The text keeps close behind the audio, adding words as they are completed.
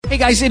Hey,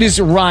 guys, it is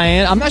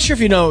Ryan. I'm not sure if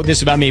you know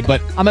this about me, but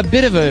I'm a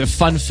bit of a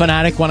fun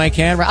fanatic when I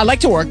can. I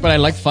like to work, but I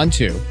like fun,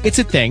 too. It's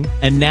a thing.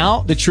 And now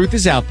the truth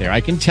is out there.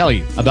 I can tell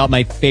you about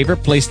my favorite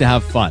place to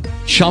have fun.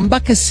 Chumba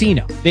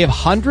Casino. They have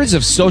hundreds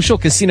of social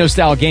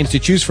casino-style games to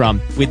choose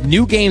from with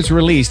new games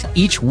released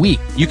each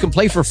week. You can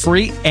play for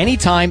free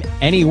anytime,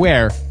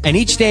 anywhere, and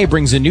each day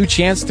brings a new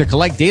chance to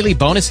collect daily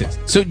bonuses.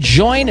 So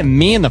join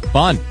me in the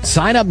fun.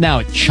 Sign up now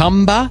at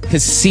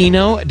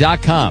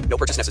ChumbaCasino.com. No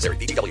purchase necessary.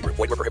 VGW Group.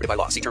 Void where prohibited by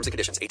law. See terms and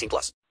conditions.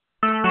 18+.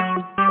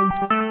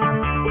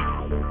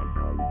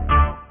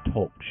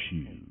 Talk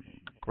shoes.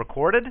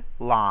 Recorded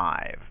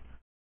live.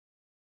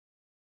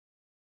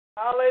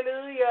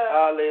 Hallelujah.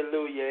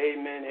 Hallelujah.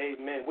 Amen.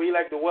 Amen. We'd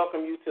like to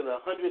welcome you to the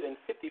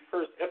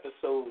 151st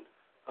episode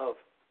of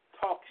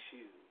Talk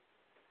Shoes.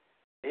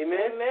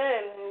 Amen.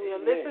 Amen.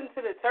 Listen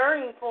to the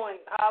turning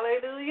point.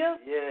 Hallelujah.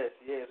 Yes.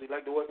 We'd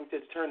like to welcome you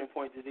to the turning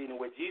point this evening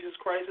where Jesus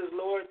Christ is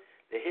Lord,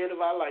 the head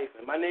of our life.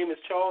 And my name is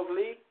Charles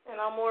Lee. And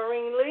I'm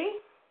Maureen Lee.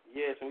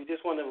 Yes, and we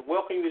just want to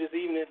welcome you this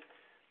evening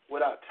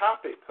with our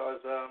topic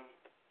because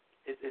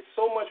it's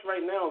so much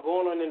right now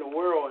going on in the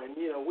world, and,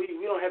 you know, we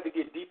don't have to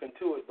get deep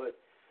into it, but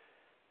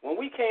when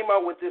we came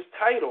out with this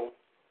title,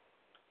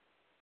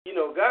 you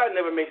know, God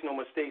never makes no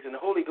mistakes, and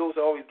the Holy Ghost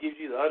always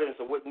gives you the utterance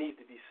of what needs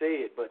to be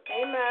said, but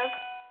Amen.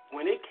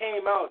 When it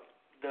came out,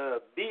 the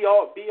be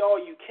all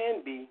you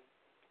can be,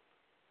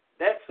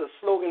 that's a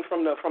slogan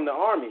from the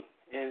Army,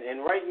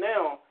 and right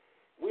now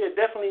we are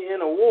definitely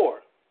in a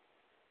war.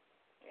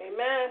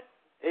 Amen.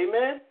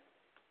 Amen.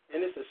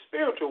 And it's a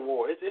spiritual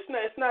war.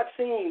 It's not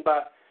seen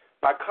by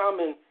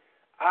common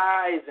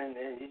eyes, and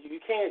you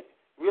can't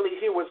really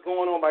hear what's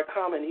going on by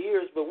common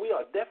ears. But we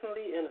are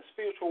definitely in a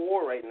spiritual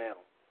war right now.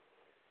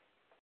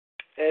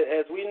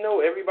 As we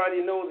know,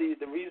 everybody know the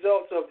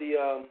results of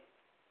the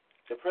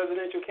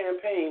presidential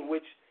campaign,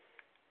 which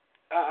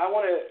I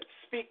want to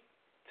speak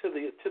to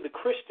the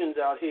Christians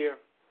out here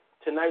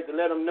tonight to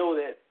let them know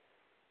that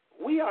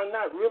we are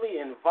not really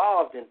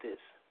involved in this.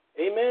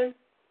 Amen.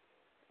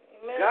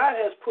 Amen. God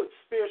has put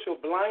spiritual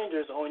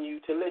blinders on you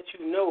to let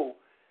you know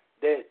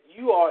that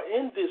you are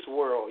in this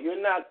world.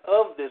 You're not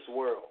of this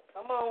world.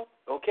 Come on.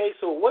 Okay,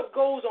 so what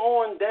goes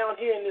on down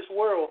here in this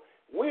world,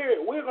 we're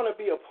going to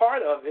be a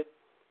part of it.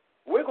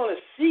 We're going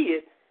to see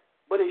it,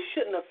 but it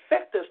shouldn't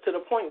affect us to the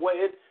point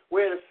where it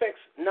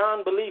affects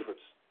non-believers.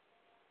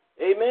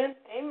 Amen?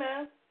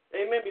 Amen.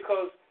 Amen,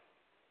 because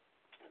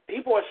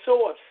people are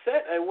so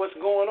upset at what's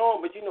going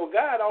on, but, you know,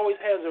 God always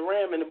has a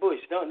ram in the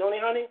bush, don't he,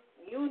 honey?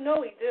 You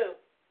know he do.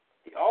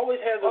 He always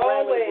has a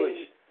ram in the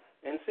bush.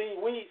 And see,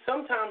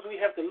 sometimes we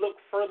have to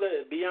look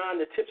further beyond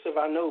the tips of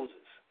our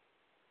noses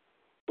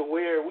to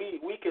where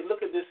we could look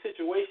at this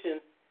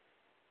situation,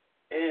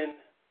 and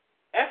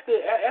after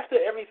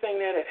everything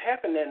that had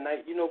happened that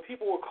night, you know,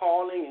 people were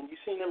calling and you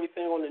seen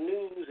everything on the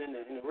news and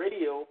the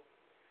radio,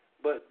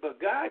 but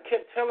God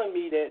kept telling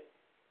me that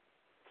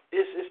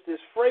it's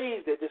this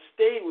phrase that just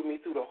stayed with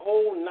me through the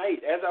whole night.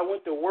 As I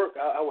went to work,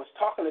 I was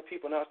talking to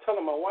people, and I was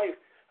telling my wife,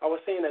 I was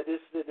saying that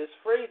this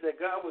phrase that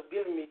God was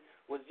giving me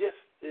was just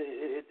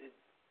it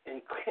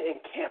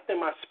encamped in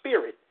my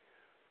spirit,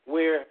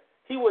 where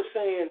he was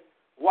saying,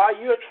 while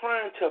you're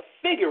trying to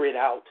figure it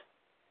out,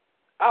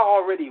 I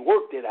already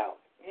worked it out.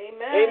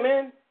 Amen.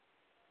 Amen?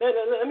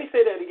 Let me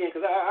say that again,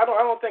 because I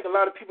don't think a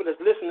lot of people that's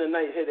listening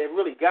tonight have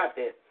really got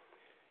that.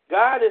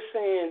 God is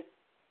saying,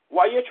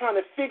 while you're trying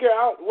to figure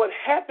out what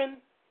happened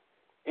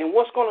and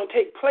what's going to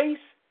take place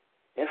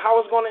and how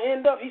it's going to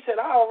end up, he said,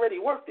 I already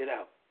worked it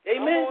out.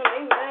 Amen?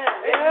 Amen.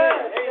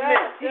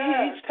 Amen.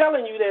 Yes. He's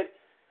telling you that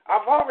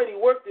I've already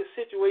worked this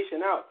situation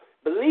out.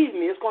 Believe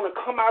me, it's going to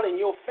come out in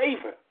your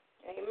favor.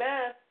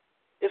 Amen.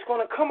 It's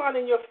going to come out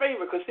in your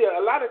favor, because, see, a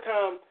lot of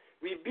times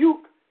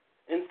rebuke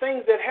and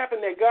things that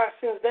happen that God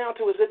sends down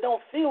to us, it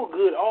don't feel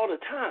good all the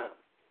time.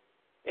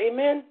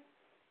 Amen?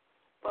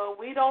 But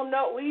we don't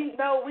know. He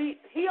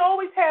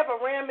always have a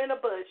ram in a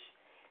bush.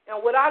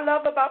 And what I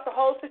love about the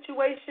whole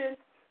situation,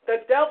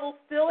 the devil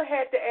still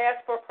had to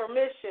ask for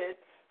permission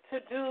to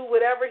do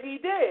whatever he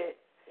did.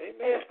 Amen.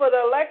 And for the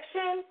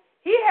election,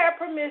 he had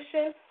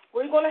permission.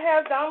 We're going to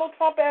have Donald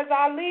Trump as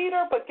our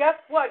leader, but guess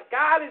what?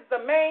 God is the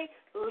main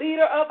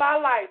leader of our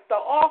life, the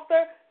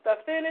author, the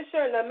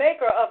finisher, and the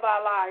maker of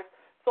our life.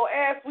 So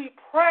as we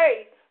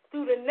pray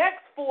through the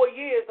next 4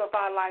 years of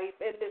our life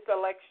in this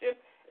election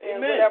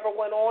and whatever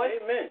went on,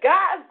 Amen.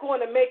 God's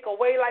going to make a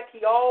way like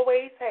he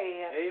always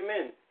has.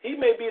 Amen. He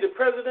may be the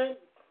president,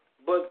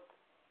 but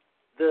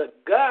the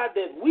God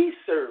that we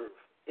serve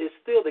is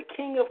still the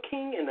King of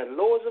Kings and the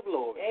Lords of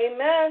Lords.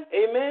 Amen.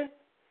 Amen.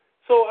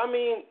 So, I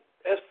mean,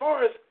 as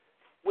far as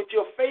with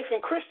your faith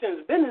in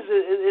Christians, business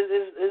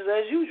is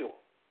as usual.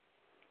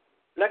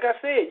 Like I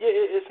said,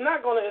 it's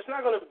not gonna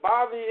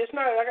bother you. It's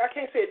not like I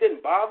can't say it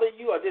didn't bother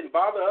you or didn't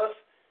bother us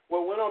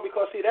what went on,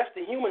 because see, that's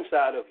the human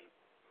side of you.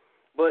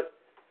 But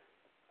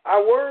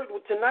our word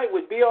tonight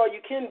would be all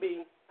you can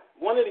be.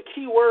 One of the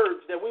key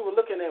words that we were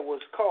looking at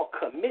was called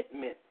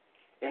commitment.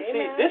 And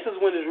see, this is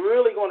when it's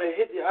really going to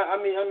hit you. I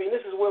mean,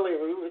 this is when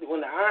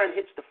the iron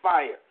hits the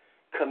fire.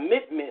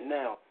 Commitment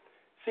now.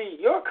 See,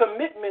 your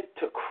commitment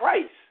to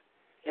Christ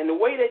and the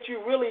way that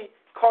you really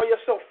call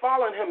yourself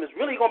following him is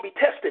really going to be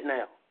tested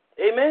now.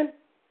 Amen?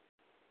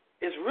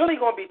 It's really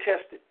going to be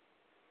tested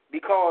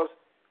because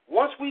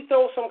once we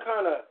throw some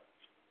kind of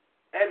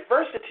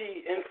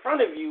adversity in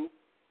front of you,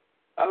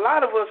 a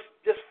lot of us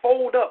just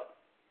fold up.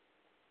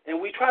 And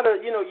we try to,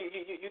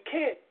 you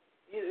can't,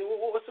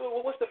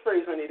 what's the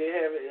phrase, honey? They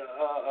have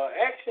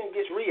action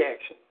gets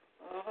reaction.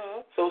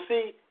 So,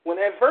 see, when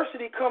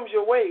adversity comes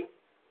your way,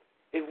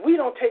 if we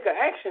don't take an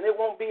action, it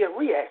won't be a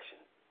reaction.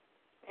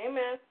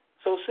 Amen.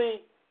 So,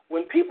 see,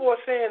 when people are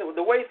saying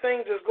the way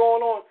things is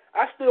going on,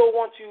 I still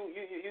want you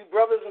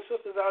brothers and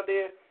sisters out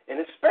there,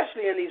 and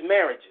especially in these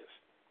marriages,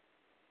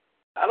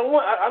 I don't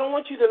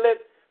want you to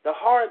let the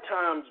hard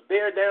times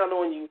bear down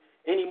on you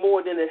any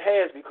more than it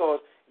has,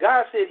 because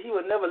God said he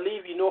would never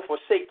leave you nor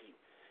forsake you.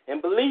 And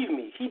believe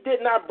me, he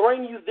did not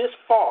bring you this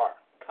far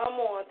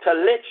to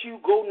let you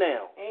go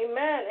now.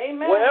 Amen.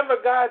 Amen. Wherever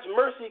God's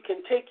mercy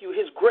can take you,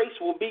 his grace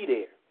will be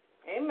there.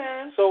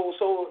 Amen. So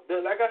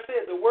like I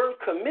said, the word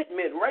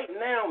commitment right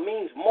now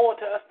means more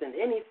to us than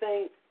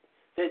anything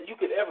that you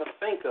could ever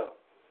think of.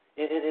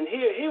 And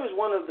here is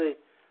one of the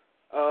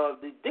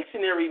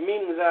dictionary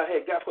meanings I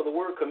had got for the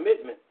word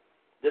commitment: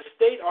 the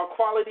state or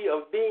quality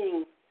of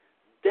being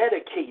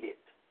dedicated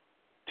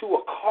to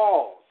a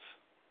cause,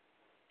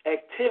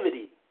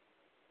 activity.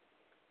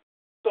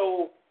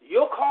 So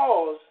your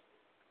cause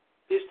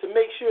is to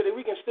make sure that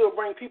we can still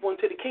bring people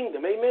into the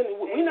kingdom. Amen.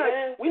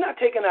 We're not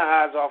taking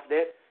our eyes off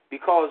that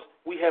because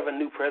we have a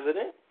new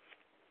president.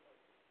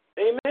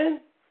 Amen.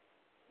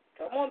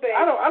 Come on, baby.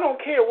 I don't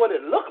care what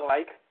it looked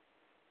like.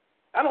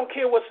 I don't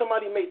care what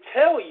somebody may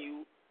tell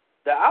you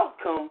the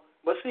outcome.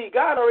 But see,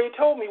 God already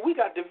told me we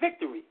got the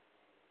victory.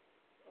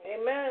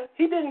 Amen.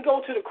 He didn't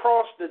go to the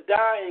cross to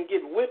die and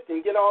get whipped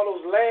and get all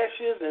those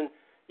lashes and,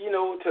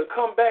 to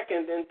come back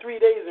in 3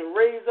 days and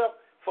raise up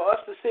for us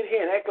to sit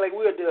here and act like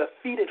we're a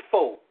defeated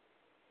foe.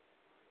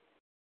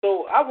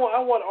 So I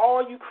want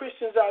all you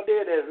Christians out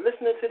there that are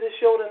listening to this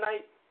show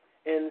tonight,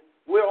 and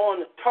we're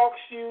on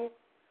TalkShoe.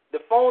 The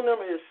phone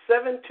number is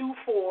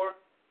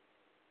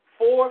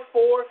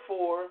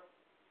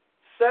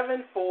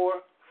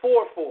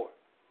 724-444-7444.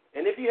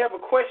 And if you have a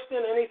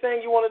question,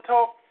 anything you want to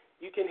talk,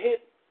 you can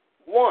hit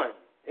 1.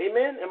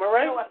 Amen? Am I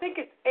right? No, I think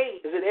it's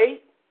 8. Is it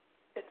 8?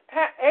 It's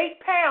 8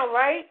 pound,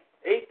 right?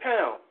 8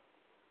 pound.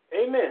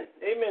 Amen.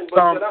 Amen. But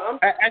I'm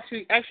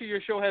actually,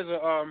 your show has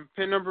a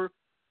PIN number.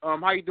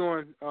 How you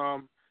doing?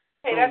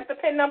 Hey, that's the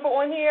PIN number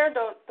on here.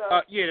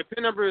 Yeah, the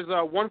PIN number is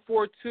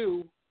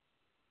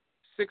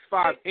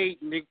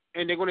 142658, and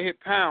they're going to hit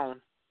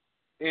pound.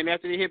 And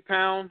after they hit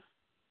pound,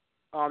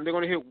 they're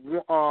going to hit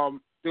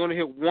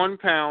 1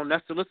 pound.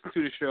 That's to listen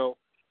to the show.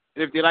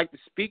 And if they like to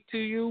speak to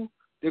you,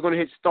 they're going to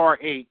hit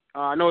 *8.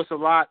 I know it's a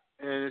lot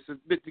and it's a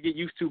bit to get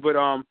used to, but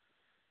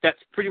that's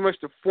pretty much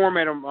the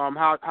format of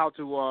how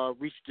to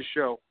reach the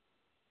show.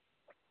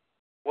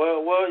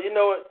 Well, you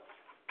know what,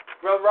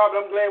 Brother Robert,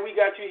 I'm glad we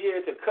got you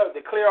here to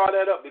clear all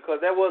that up, because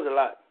that was a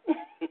lot.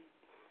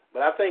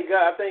 But I thank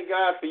God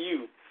for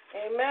you.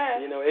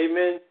 Amen.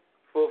 Amen.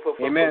 For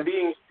Amen.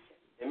 being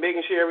and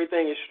making sure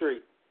everything is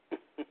straight.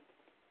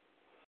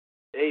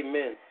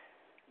 Amen.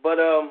 But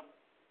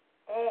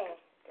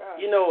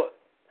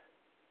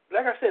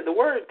like I said, the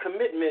word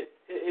commitment,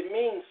 it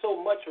means so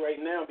much right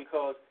now,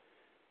 because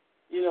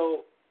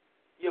your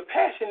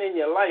passion in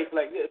your life,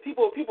 like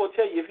people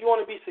tell you, if you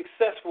want to be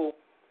successful,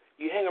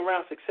 you hang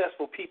around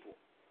successful people.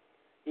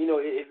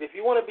 If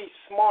you want to be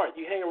smart,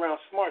 you hang around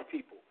smart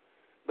people.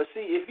 But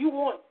see, if you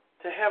want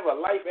to have a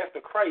life after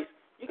Christ,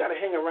 you got to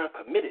hang around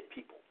committed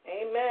people.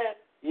 Amen.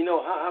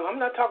 I'm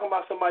not talking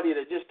about somebody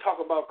that just talk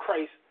about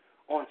Christ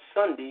on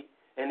Sunday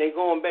and they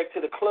going back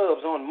to the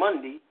clubs on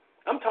Monday.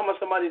 I'm talking about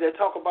somebody that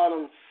talk about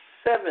him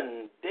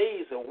 7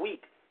 days a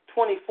week,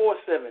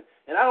 24/7.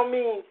 And I don't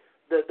mean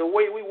the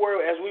way we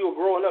were as we were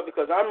growing up,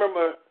 because I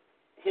remember,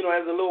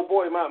 as a little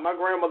boy, my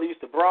grandmother used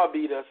to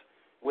browbeat us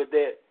with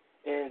that.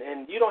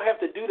 And you don't have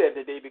to do that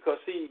today, because,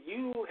 see,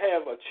 you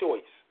have a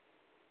choice,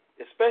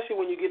 especially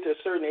when you get to a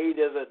certain age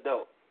as an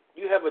adult.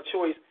 You have a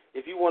choice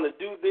if you want to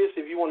do this,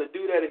 if you want to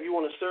do that, if you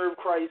want to serve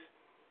Christ.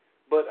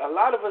 But a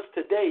lot of us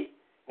today,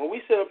 when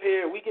we sit up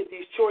here, we get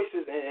these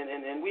choices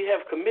and we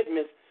have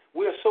commitments.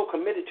 We are so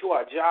committed to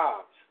our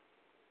jobs.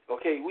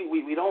 Okay,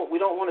 we don't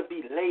want to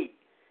be late.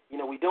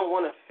 We don't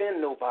want to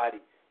offend nobody.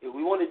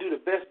 We want to do the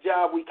best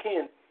job we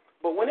can.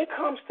 But when it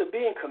comes to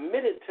being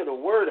committed to the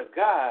Word of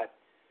God,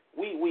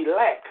 we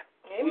lack.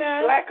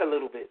 Amen. We slack a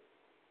little bit.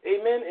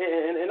 Amen.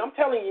 And I'm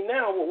telling you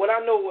now, what I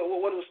know,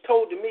 what was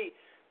told to me,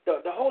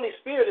 the Holy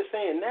Spirit is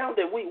saying now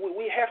that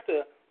we have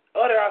to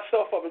utter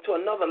ourselves up into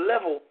another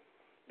level,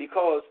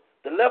 because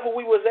the level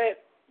we was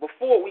at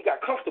before, we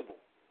got comfortable.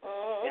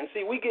 And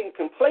see, we getting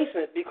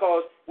complacent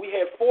because we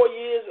had 4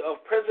 years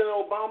of President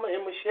Obama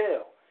and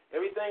Michelle.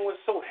 Everything was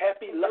so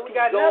happy, lucky. We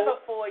got another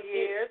 4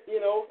 years. And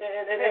we got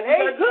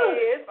good.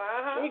 Years.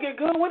 We get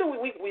good. What do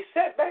we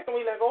sat back and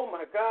we like, oh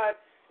my God.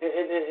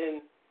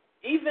 And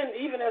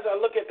even as I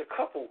look at the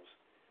couples,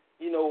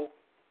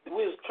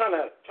 we was trying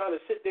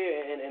to sit there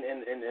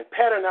and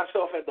pattern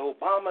ourselves after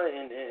Obama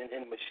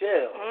and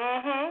Michelle.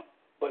 Mm-hmm.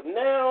 But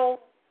now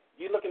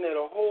you're looking at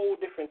a whole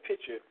different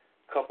picture,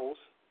 couples.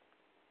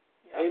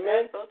 Yep,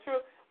 Amen. That's so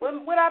true.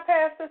 What our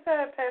pastor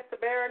said, Pastor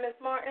Baroness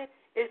Martin,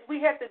 is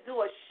we have to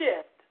do a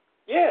shift.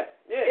 Yeah.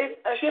 It's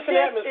a shift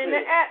shift in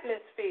the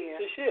atmosphere.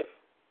 It's a shift.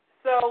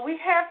 So we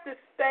have to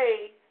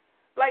stay,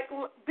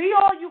 be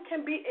all you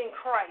can be in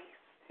Christ.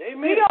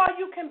 Amen. Be all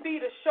you can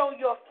be to show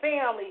your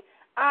family,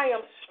 I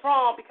am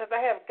strong because I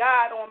have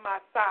God on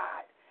my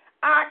side.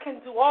 I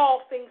can do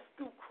all things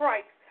through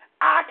Christ.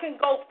 I can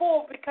go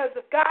forward because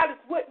if God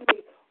is with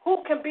me, who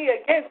can be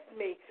against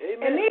me?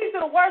 Amen. And these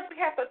are the words we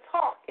have to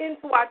talk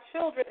into our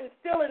children,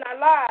 instill in our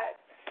lives,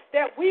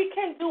 that we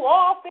can do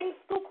all things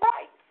through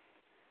Christ.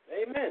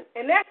 Amen.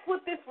 And that's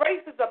what this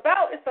race is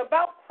about. It's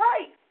about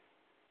Christ.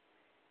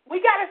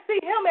 We got to see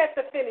him at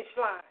the finish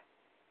line.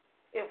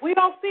 If we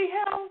don't see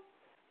him,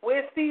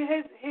 we'll see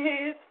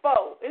his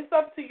foe. It's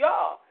up to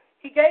y'all.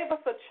 He gave us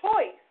a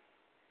choice,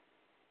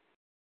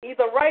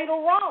 either right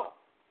or wrong.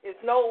 It's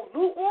no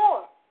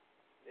lukewarm.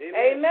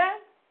 Amen.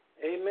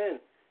 Amen.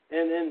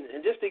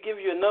 And just to give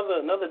you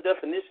another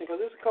definition, because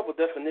there's a couple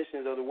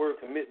definitions of the word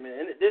commitment,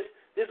 and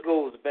this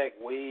goes back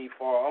way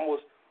far. I'm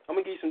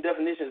gonna give you some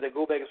definitions that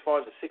go back as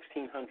far as the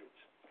 1600s.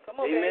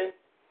 Come on, Amen.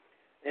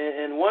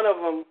 And one of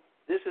them,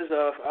 this is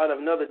out of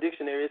another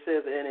dictionary. It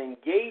says an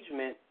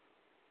engagement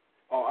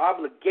or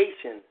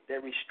obligation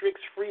that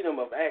restricts freedom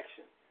of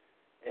action.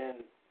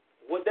 And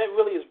what that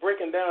really is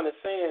breaking down is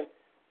saying,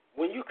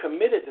 when you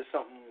committed to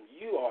something,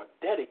 you are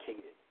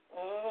dedicated.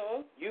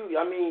 Mm-hmm.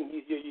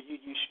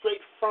 You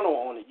straight frontal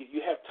on it.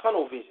 You have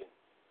tunnel vision.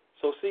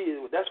 So see,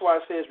 that's why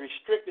it says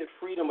restricted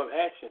freedom of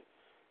action.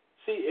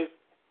 See,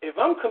 if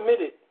I'm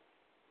committed,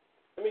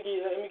 let me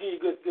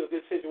give you a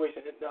good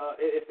situation.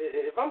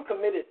 If I'm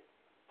committed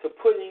to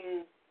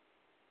putting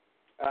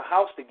a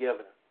house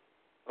together,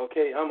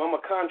 okay, I'm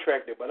a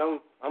contractor, but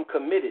I'm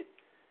committed,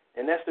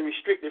 and that's the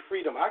restricted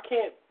freedom. I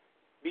can't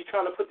be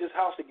trying to put this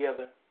house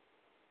together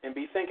and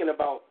be thinking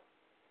about,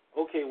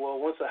 okay, well,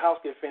 once the house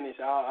gets finished,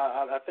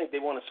 I think they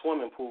want a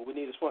swimming pool. We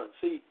need a swimming.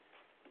 See,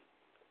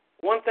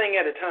 one thing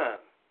at a time.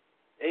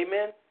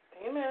 Amen?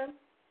 Amen.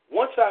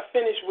 Once I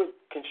finish with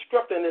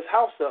constructing this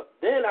house up,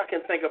 then I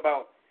can think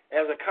about,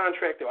 as a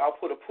contractor, I'll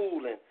put a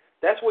pool in.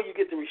 That's where you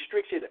get the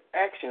restricted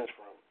actions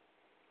from.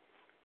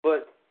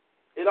 But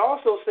it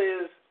also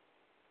says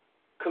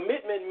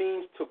commitment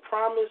means to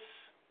promise,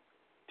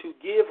 to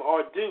give,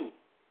 or do.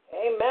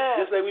 Amen.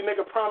 Just like we make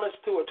a promise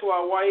to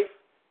our wife,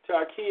 to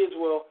our kids,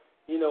 well,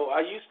 you know,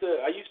 I used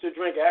to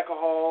drink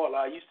alcohol, or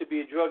I used to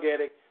be a drug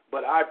addict,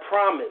 but I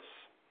promise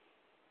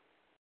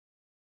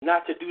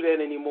not to do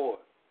that anymore.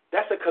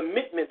 That's a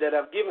commitment that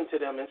I've given to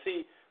them. And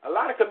see, a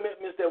lot of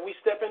commitments that we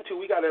step into,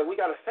 we gotta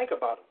think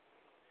about them.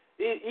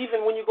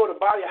 Even when you go to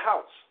buy a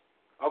house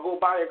or go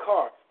buy a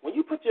car, when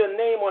you put your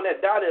name on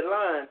that dotted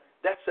line,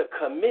 that's a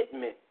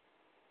commitment.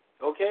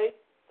 Okay?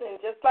 And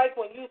just like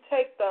when you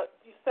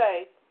you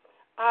say,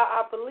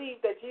 I believe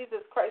that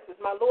Jesus Christ is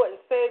my Lord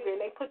and Savior, and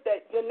they put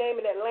your name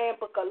in that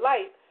Lamb Book of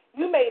Life,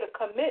 you made a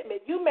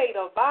commitment. You made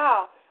a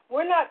vow.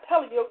 We're not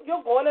telling you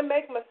you're going to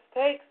make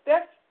mistakes.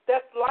 That's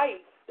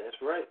life. That's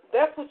right.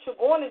 That's what you're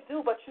going to do,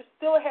 but you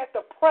still have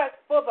to press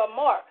for the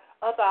mark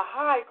of the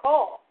high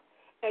call.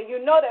 And you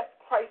know that's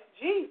Christ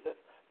Jesus.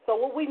 So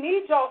what we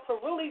need y'all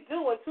to really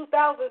do in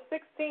 2016,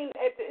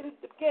 at the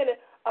beginning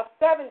of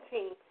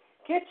 17,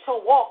 get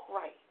your walk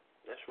right.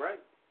 That's right.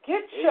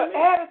 Get your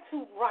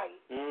attitude right.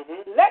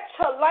 Mm-hmm. Let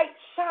your light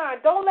shine.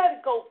 Don't let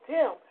it go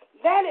dim.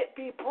 Let it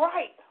be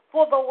bright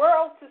for the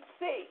world to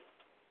see.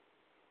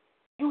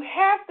 You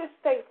have to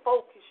stay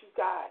focused, you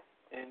guys.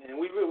 And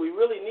we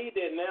really need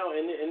that now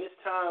in this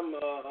time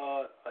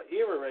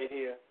era right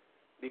here,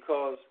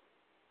 because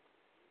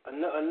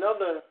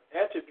another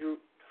attribute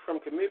from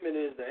commitment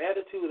is the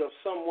attitude of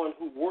someone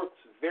who works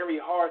very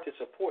hard to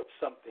support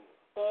something.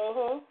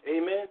 Mm-hmm.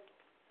 Amen.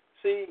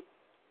 See,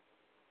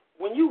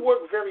 when you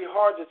work very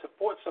hard to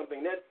support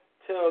something, that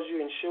tells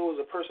you and shows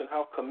a person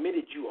how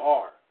committed you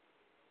are.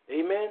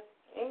 Amen?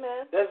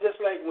 Amen. That's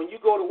just like when you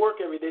go to work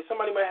every day.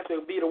 Somebody might have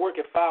to be to work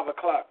at 5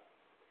 o'clock.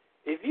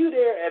 If you're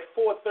there at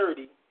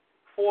 4:30,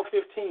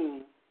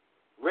 4:15,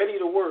 ready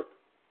to work,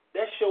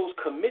 that shows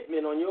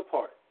commitment on your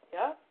part.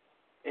 Yeah.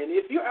 And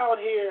if you're out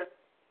here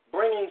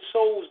bringing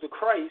souls to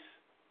Christ,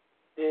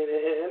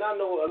 and I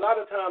know a lot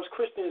of times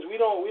Christians, we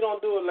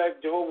don't do it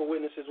like Jehovah's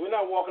Witnesses. We're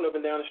not walking up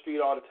and down the street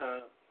all the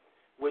time,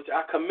 which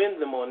I commend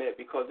them on that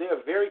because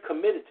they're very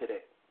committed to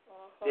that.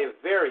 Uh-huh. They're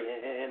very,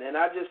 and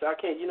I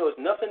can't,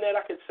 there's nothing that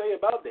I could say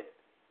about that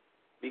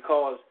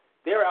because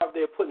they're out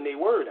there putting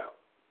their word out.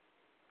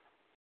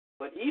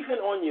 But even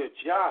on your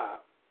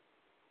job,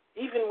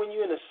 even when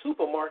you're in a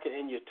supermarket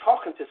and you're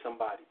talking to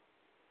somebody,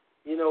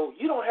 you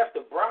don't have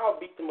to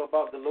browbeat them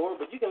about the Lord,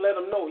 but you can let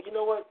them know, you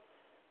know what?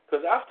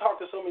 Because I've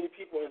talked to so many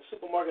people in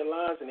supermarket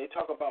lines, and they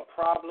talk about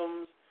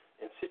problems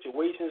and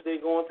situations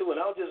they're going through,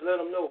 and I'll just let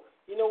them know,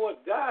 you know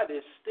what? God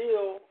is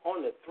still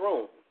on the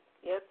throne.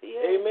 Yes, He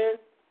is. Amen?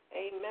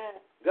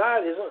 Amen.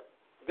 God is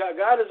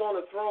on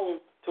the throne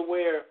to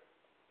where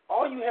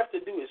all you have to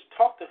do is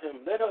talk to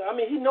him.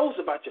 He knows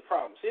about your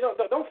problems. See,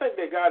 don't think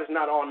that God is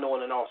not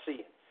all-knowing and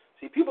all-seeing.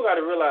 See, people got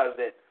to realize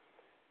that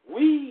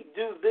we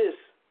do this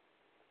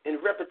in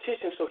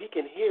repetition so he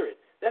can hear it.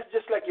 That's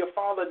just like your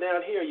father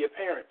down here, your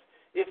parents.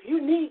 If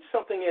you need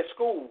something at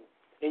school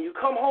and you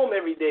come home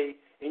every day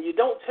and you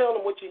don't tell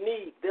them what you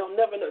need, they'll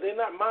never know. They're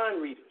not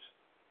mind readers,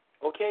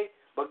 okay?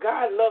 But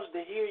God loves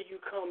to hear you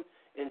come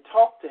and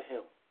talk to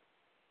him,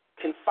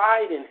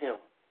 confide in him,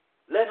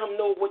 let him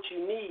know what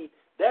you need.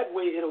 That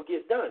way it'll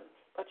get done.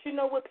 But you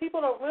know what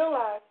people don't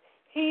realize?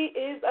 He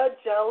is a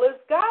jealous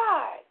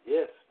God.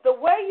 Yes. The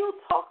way you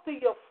talk to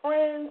your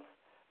friends,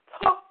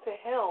 talk to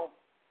him.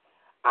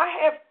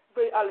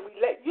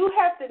 You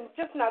have to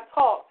just not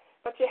talk,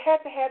 but you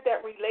have to have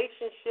that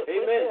relationship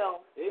with him.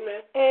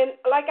 Amen. And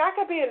like I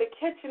could be in the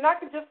kitchen, I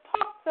could just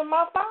talk to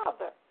my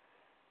father,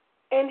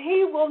 and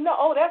he will know,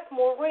 oh, that's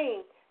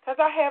Maureen, because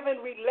I have a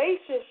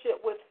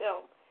relationship with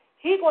him.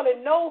 He's going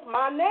to know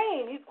my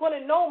name. He's going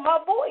to know my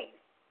voice.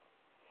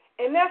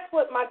 And that's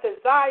what my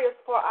desires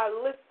for our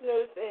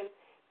listeners and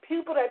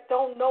people that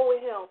don't know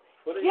him.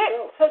 Get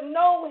to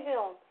know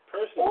him.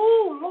 Personally.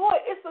 Oh,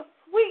 Lord, it's a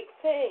sweet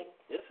thing.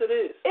 Yes, it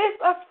is. It's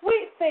a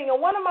sweet thing.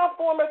 And one of my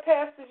former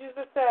pastors used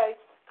to say,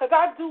 because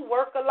I do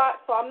work a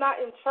lot, so I'm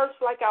not in church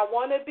like I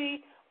want to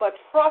be, but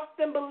trust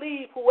and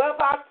believe whoever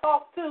I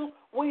talk to,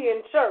 we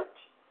in church.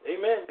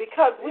 Amen.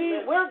 Because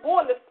we're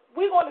going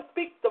to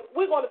speak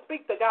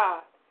to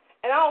God.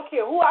 And I don't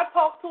care who I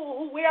talk to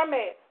or where I'm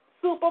at.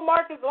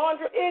 Supermarkets,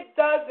 laundry, it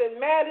doesn't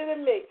matter to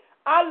me.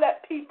 I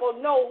let people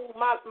know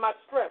my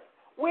strength.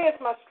 Where's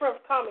my strength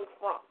coming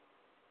from?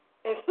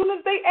 And as soon as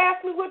they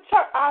ask me what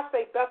church, I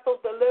say Bethel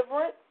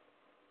Deliverance.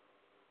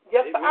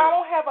 Yes, Amen. I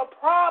don't have a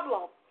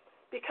problem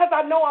because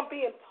I know I'm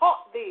being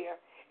taught there.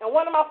 And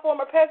one of my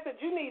former pastors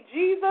said, you need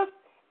Jesus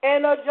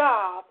and a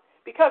job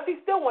because he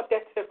still wants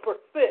that 10%.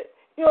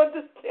 You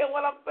understand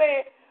what I'm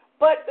saying?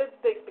 But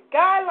the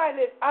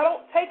guideline is I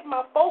don't take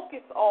my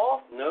focus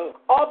off. No.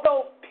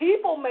 Although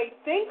people may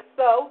think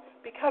so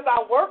because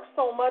I work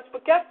so much.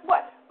 But guess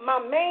what? My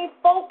main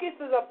focus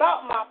is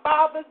about my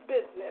Father's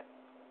business.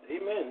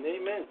 Amen.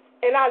 Amen.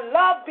 And I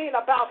love being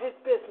about his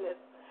business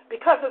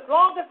because as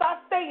long as I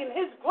stay in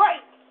his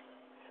grace,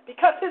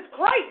 because his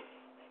grace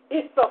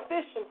is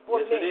sufficient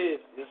for me. Yes, it is.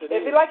 Yes, it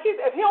is.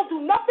 If he don't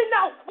do nothing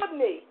else for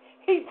me,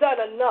 he's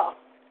done enough.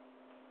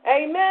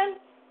 Amen?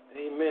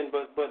 Amen.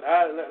 But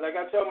like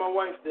I tell my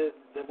wife,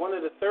 that one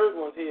of the third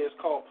ones here is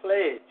called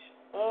pledge.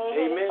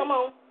 Mm-hmm. Amen. Come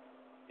on.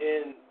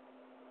 And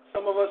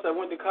some of us that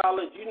went to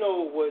college, you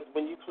know what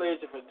when you pledge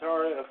a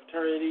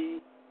fraternity,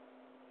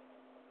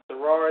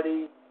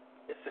 sorority,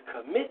 it's a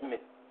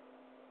commitment.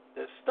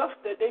 The stuff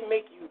that they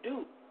make you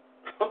do.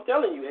 I'm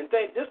telling you. And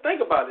just think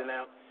about it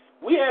now.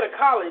 We at a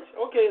college,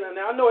 okay,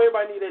 now I know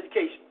everybody needs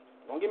education.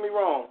 Don't get me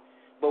wrong.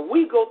 But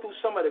we go through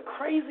some of the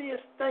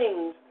craziest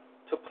things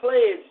to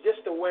pledge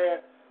just to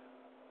wear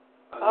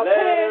a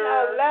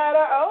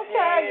ladder,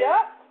 okay,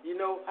 yep. You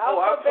know, I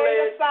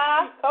pledge.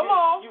 Come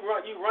on. You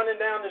running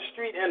down the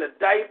street in a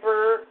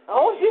diaper.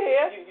 Oh,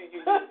 yeah. You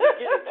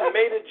getting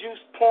tomato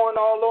juice pouring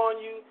all on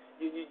you.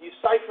 You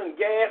siphon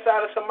gas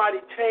out of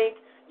somebody's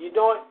tank. You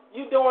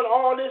doing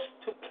all this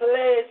to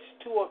pledge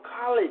to a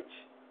college,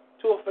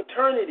 to a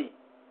fraternity,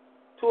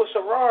 to a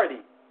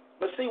sorority.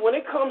 But see, when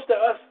it comes to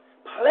us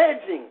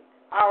pledging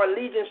our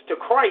allegiance to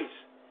Christ,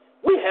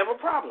 we have a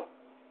problem.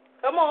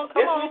 Come on.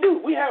 Yes, we do.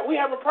 We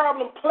have a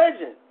problem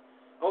pledging.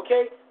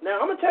 Okay?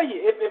 Now, I'm going to tell you,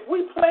 if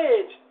we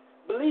pledge,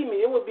 believe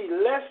me, it would be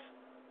less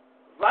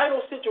vital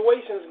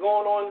situations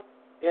going on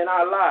in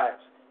our lives.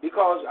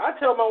 Because I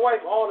tell my wife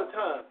all the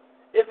time,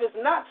 if it's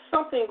not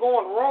something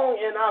going wrong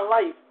in our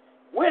life,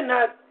 we're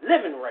not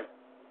living right.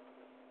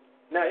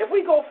 Now, if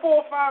we go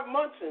 4 or 5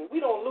 months and we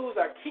don't lose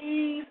our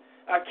keys,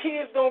 our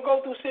kids don't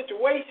go through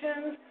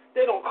situations,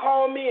 they don't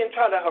call me and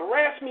try to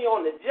harass me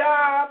on the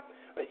job.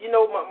 You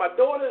know, my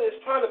daughter is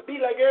trying to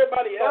be like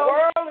everybody else. The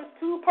world is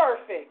too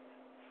perfect.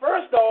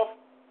 First off,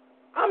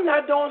 I'm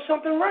not doing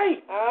something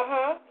right.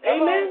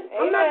 Amen?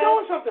 I'm not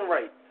doing something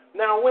right.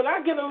 Now, when I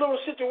get in a little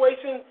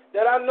situation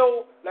that I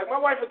know, like my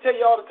wife will tell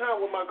you all the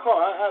time with my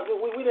car,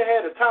 we done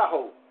had a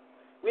Tahoe.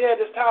 We had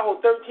this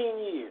Tahoe 13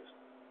 years.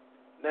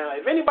 Now,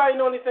 if anybody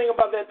know anything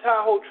about that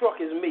Tahoe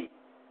truck, it's me.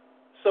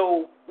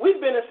 So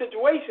we've been in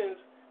situations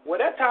where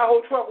that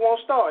Tahoe truck won't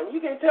start. And you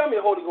can't tell me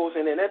the Holy Ghost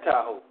ain't in that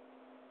Tahoe.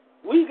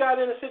 We got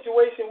in a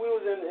situation, we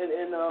was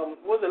in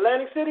was it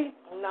Atlantic City?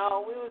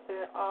 No, we was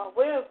in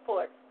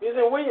Williamsport. We was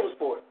in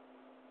Williamsport.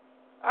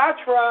 I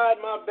tried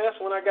my best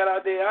when I got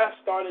out there. I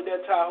started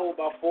that Tahoe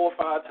about 4 or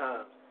 5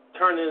 times,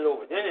 turning it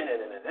over.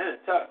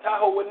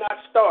 Tahoe would not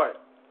start.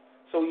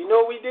 So you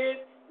know what we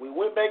did? We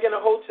went back in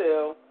the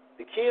hotel.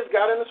 The kids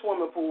got in the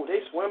swimming pool. They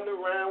swam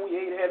around. We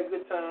ate, had a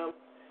good time.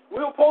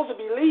 We were supposed to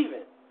be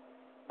leaving.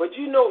 But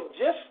you know,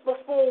 just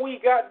before we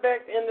got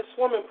back in the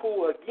swimming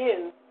pool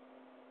again,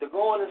 to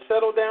go on and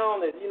settle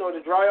down, and, you know, to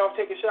dry off,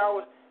 take a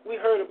shower,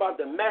 we heard about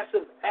the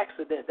massive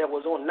accident that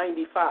was on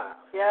 95.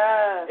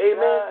 Yes.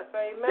 Amen. Yes,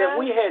 amen. That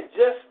we had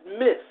just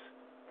missed.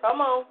 Come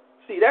on.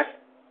 See, that's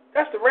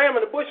That's the ram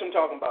in the bush I'm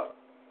talking about.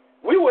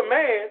 We were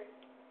mad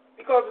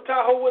because the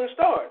Tahoe wouldn't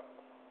start.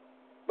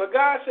 But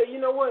God said, you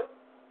know what?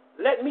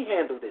 Let me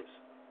handle this.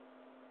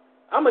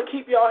 I'm going to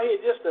keep y'all here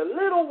just a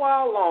little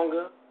while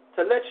longer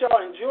to let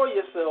y'all enjoy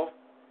yourself.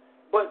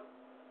 But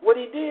what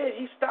he did,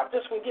 he stopped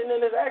us from getting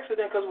in this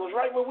accident because it was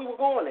right where we were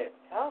going at.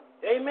 Oh.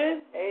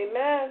 Amen?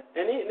 Amen.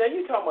 And now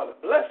you talking about a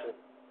blessing.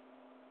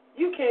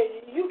 You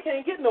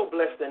can't get no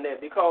blessed than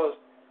that because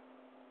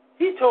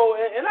he told,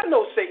 and I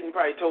know Satan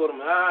probably told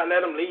him,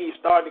 let him leave,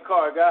 start the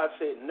car. God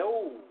said,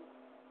 no.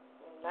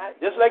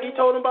 Just like he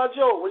told him about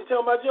Job. What did he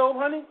tell him about Job,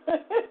 honey?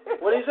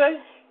 What did he say?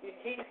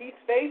 He's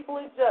faithful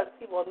and just.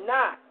 He will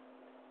not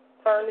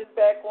turn his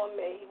back on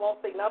me. He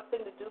won't say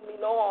nothing to do me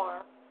no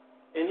harm.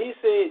 And he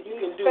said you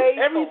can do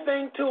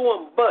everything to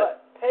him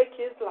but take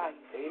his life.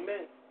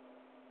 Amen.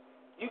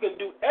 You can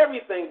do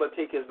everything but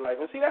take his life.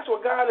 And see, that's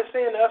what God is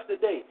saying to us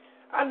today.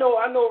 I know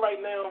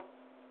right now,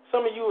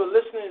 some of you are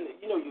listening,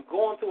 you're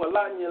going through a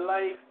lot in your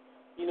life.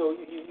 You done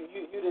lost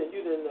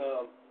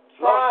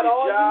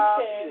your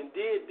job, you done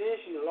did this,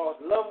 you done lost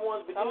loved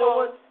ones. But you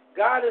know what?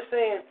 God is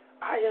saying,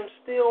 I am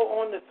still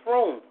on the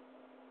throne.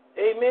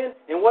 Amen.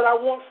 And what I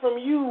want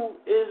from you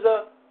is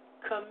a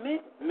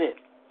commitment.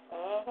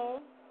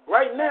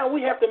 Right now,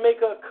 we have to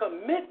make a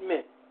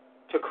commitment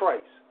to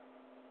Christ.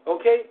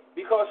 Okay?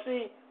 Because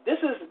see, this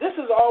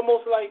is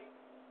almost like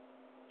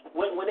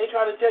when they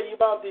try to tell you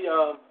about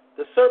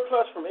the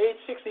surplus from age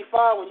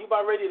 65 when you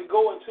about ready to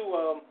go into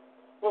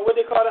what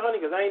they call it, honey?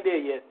 Because I ain't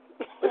there yet.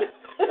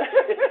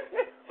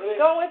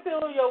 Go into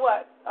your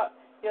what?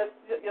 Your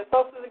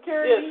Social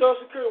Security? Yeah,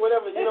 Social Security,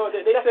 whatever. They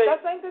say.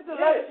 That's ain't the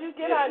letters you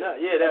get on.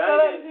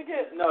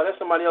 No, that's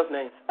somebody else's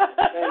name.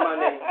 That ain't my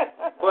name.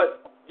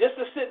 But just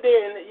to sit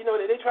there and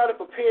they try to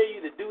prepare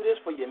you to do this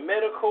for your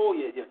medical,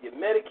 your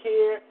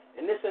Medicare,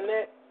 and this and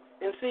that.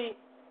 And see,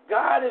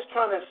 God is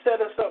trying to set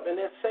us up in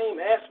that same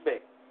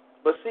aspect.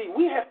 But see,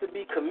 we have to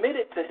be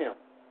committed to Him.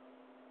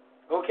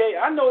 Okay,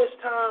 I know it's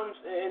times,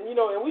 and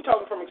we're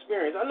talking from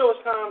experience. I know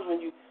it's times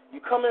when you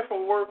come in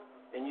from work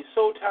and you're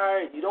so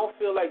tired, you don't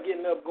feel like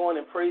getting up, going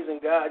and praising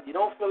God. You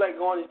don't feel like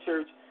going to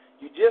church.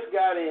 You just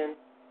got in.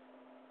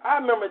 I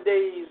remember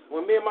days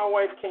when me and my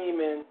wife came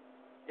in,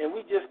 and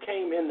we just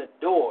came in the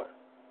door.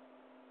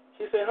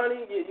 She said,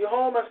 honey, you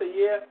home? I said,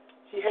 yeah.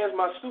 She has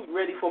my suit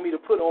ready for me to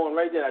put on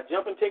right there. I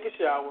jump and take a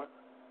shower.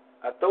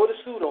 I throw the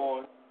suit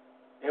on,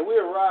 and we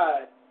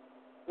arrive,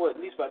 at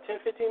least about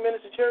 10, 15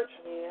 minutes to church?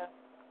 Yeah.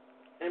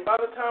 And by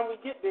the time we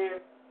get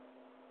there,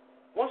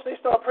 once they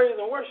start praising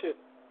and worship,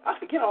 I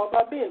forget all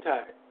about being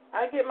tired.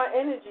 I get my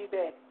energy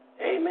back.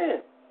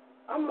 Amen.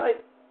 I'm like,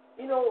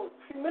 a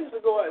few minutes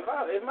ago,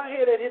 if my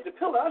head had hit the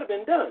pillow, I'd have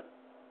been done.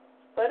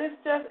 But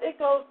it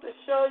goes to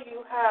show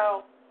you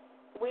how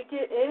we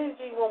get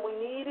energy when we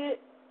need it,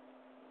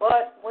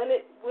 but when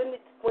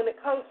it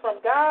comes from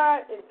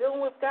God and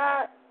dealing with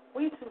God,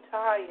 we too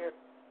tired.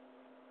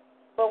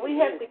 But we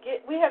have to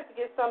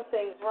get some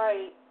things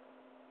right.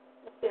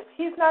 If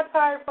He's not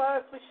tired for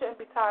us, we shouldn't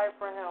be tired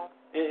for Him.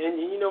 And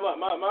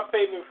my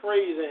favorite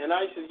phrase, and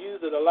I used to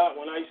use it a lot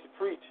when I used to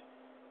preach,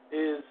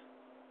 is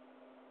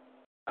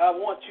I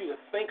want you to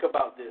think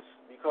about this,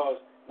 because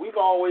we've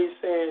always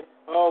said,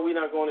 we're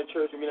not going to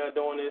church, we're not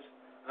doing this.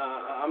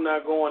 I'm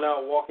not going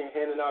out walking,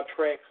 handing out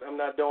tracts. I'm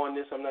not doing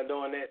this, I'm not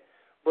doing that.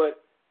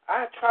 But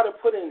I try to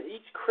put in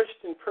each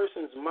Christian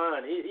person's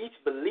mind, each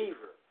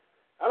believer.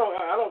 I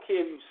don't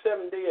care if you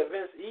 7-day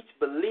events, each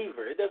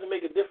believer. It doesn't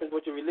make a difference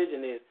what your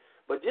religion is.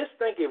 But just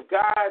think if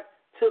God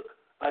took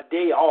a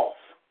day off.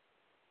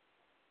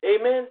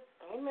 Amen?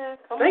 Amen.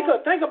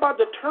 Think about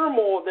the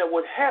turmoil that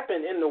would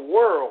happen in the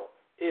world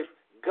if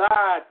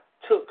God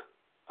took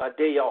a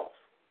day off.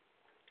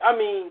 I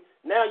mean,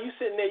 now you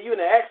sitting there, you're in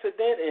an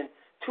accident, and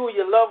two of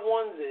your loved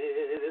ones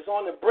is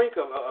on the brink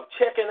of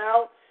checking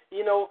out,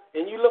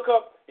 and you look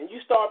up and you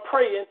start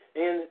praying,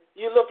 and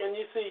you look and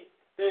you see,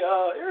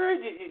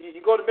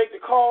 you go to make the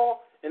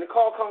call, and the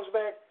call comes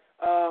back,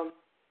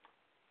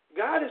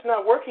 God is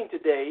not working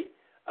today.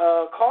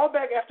 Call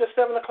back after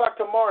 7 o'clock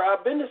tomorrow.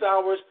 Our business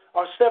hours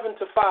are 7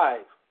 to 5.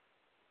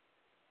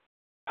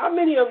 How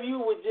many of you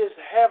would just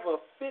have a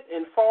fit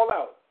and fall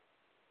out?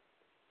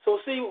 So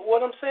see,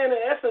 what I'm saying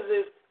in essence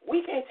is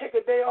we can't take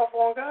a day off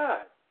on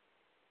God.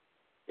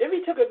 If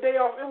He took a day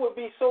off, it would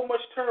be so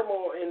much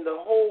turmoil in the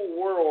whole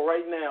world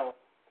right now.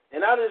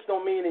 And I just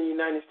don't mean in the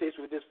United States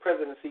with this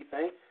presidency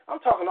thing. I'm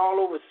talking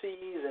all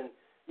overseas and,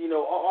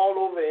 all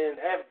over in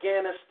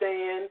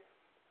Afghanistan,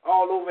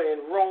 all over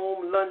in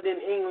Rome,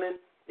 London, England.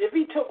 If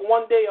He took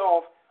one day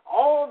off,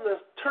 all the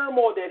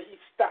turmoil that He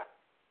stopped,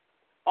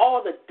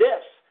 all the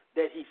deaths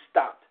that He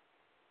stopped,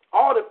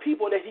 all the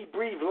people that He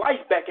breathed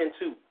life back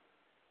into,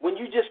 when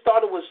you just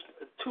thought it was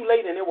too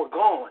late and they were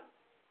gone,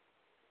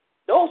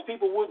 those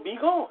people would be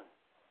gone.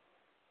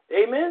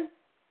 Amen?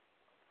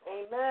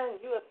 Amen.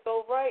 You are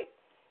so right.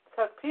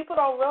 Because people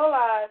don't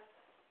realize,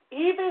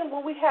 even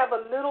when we have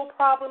a little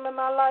problem in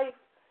our life,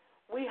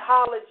 we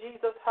holler,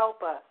 Jesus,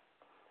 help us.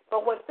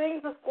 But when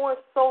things are going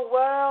so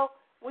well,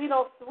 we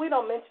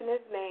don't mention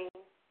His name.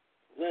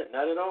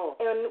 Not at all.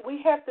 And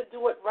we have to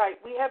do it right.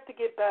 We have to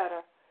get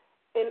better.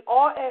 In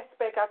all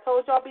aspects, I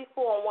told y'all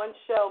before on one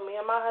show, me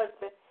and my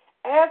husband,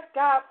 ask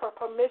God for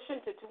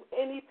permission to do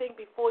anything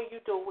before you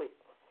do it.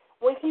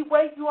 When he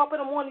wakes you up in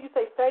the morning, you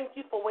say, thank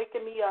you for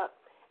waking me up.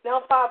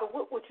 Now, Father,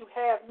 what would you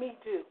have me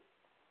do?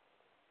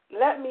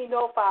 Let me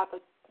know, Father.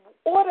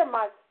 Order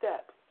my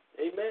steps.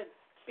 Amen.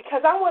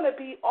 Because I want to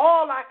be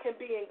all I can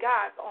be in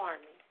God's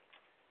army.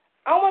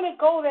 I want to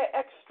go that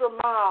extra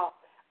mile.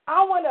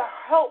 I want to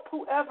help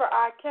whoever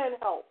I can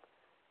help.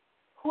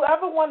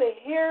 Whoever want to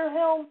hear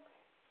him,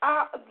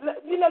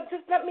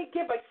 just let me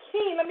give a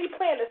key. Let me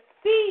plant a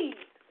seed.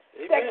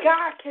 Amen. That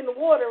God can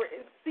water it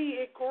and see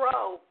it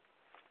grow.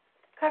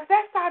 Because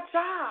that's our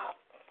job,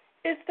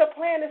 is to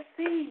plant a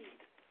seed.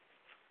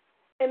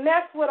 And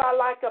that's what I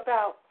like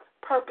about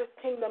Purpose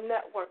Kingdom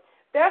Network.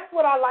 That's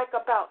what I like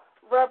about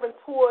Reverend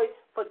Toy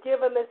for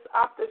giving this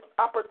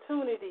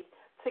opportunity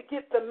to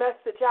get the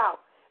message out.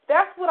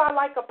 That's what I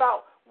like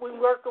about we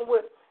working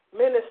with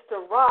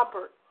Minister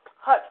Robert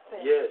Hudson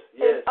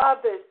and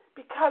others,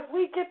 because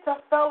we get to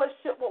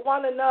fellowship with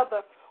one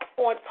another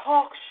on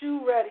Talk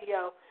Shoe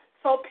Radio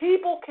so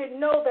people can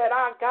know that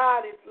our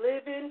God is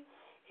living,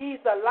 he's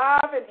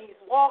alive, and he's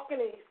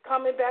walking, and he's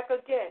coming back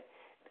again.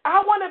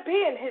 I want to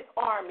be in his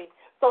army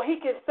so he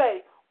can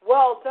say,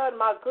 well done,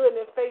 my good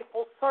and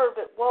faithful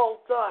servant,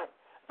 well done.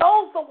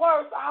 Those are the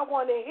words I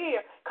want to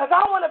hear, because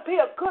I want to be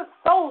a good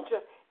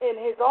soldier in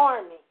his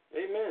army.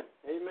 Amen.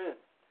 Amen.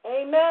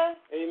 Amen.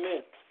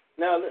 Amen.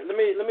 Now let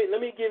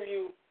me give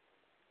you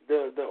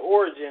the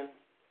origin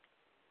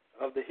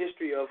of the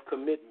history of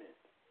commitment.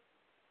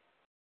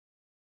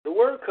 The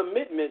word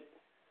commitment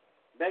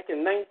back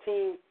in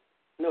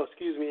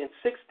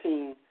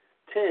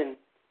 1610,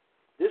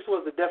 this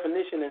was the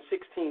definition in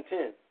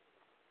 1610.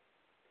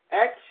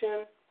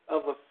 Action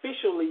of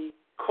officially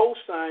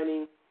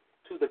co-signing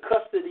to the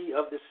custody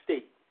of the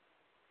state.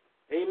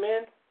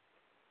 Amen.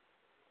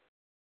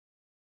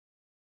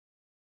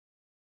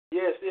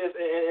 Yes,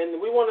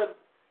 and we want to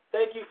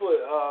thank you for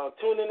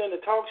tuning in to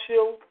Talk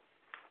Show.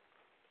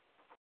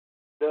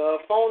 The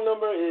phone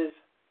number is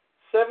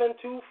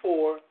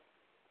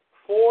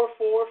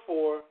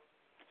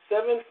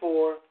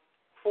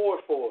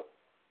 724-444-7444.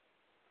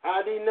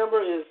 ID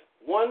number is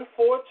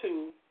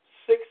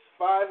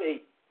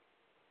 142658.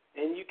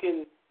 And you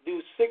can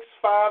do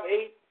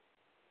 658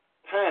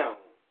 pound.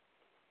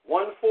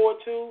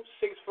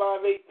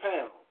 142658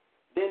 pound.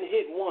 Then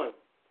hit 1.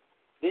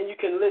 Then you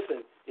can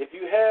listen. If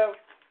you have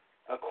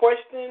a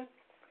question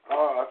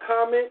or a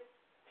comment,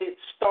 hit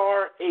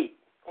 *8. Amen.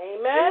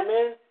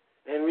 Amen.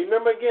 And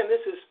remember again,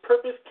 this is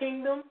Purpose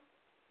Kingdom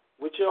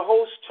with your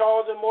hosts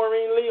Charles and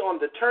Maureen Lee on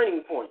The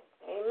Turning Point.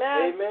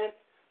 Amen. Amen.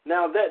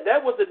 Now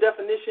that was the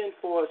definition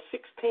for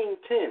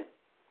 1610.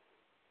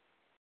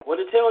 What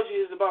it tells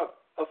you is about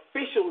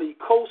officially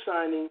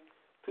co-signing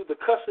to the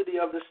custody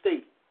of the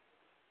state.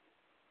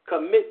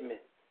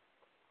 Commitment.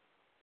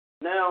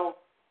 Now,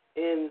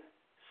 in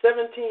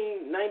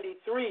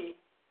 1793,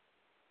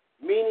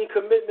 meaning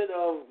commitment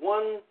of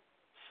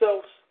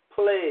oneself's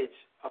pledge,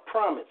 a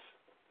promise.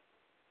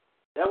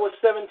 That was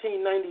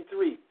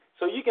 1793.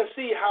 So you can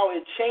see how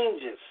it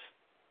changes.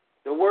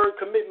 The word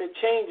commitment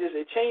changes.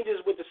 It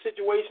changes with the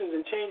situations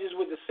and changes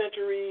with the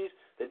centuries,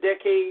 the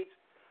decades.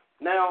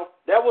 Now,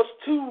 that was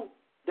two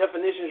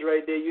definitions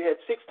right there. You had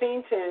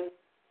 1610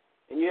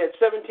 and you had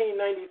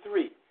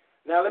 1793.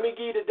 Now, let me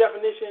give you the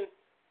definition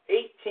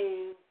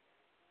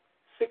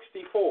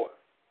 1864.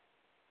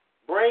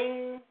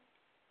 Bring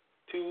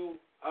to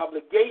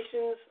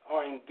obligations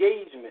or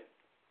engagement.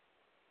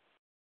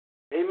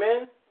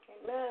 Amen?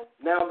 Amen.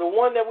 Now, the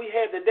one that we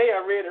had today, I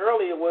read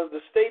earlier, was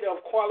the state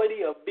of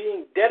quality of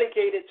being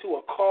dedicated to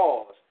a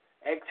cause,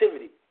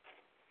 activity.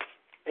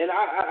 And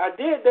I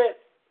did that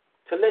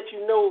to let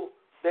you know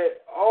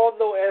that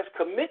although as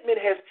commitment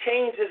has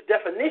changed its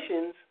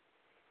definitions,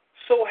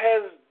 so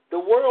has the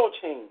world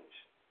changed.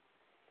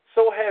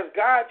 So has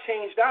God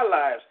changed our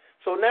lives.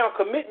 So now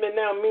commitment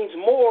now means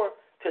more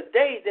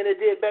today than it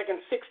did back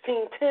in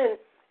 1610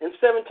 and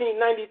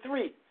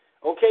 1793.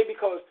 Okay,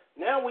 because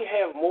now we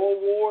have more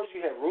wars.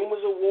 You have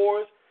rumors of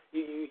wars.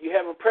 You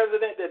have a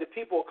president that the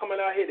people are coming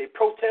out here, they're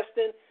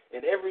protesting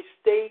in every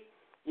state.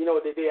 You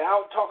know, they're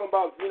out talking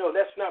about,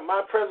 that's not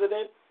my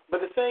president. But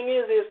the thing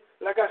is,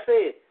 like I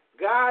said,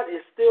 God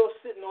is still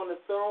sitting on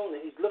the throne and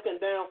he's looking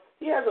down.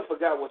 He hasn't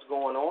forgot what's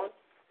going on.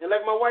 And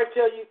like my wife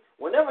tells you,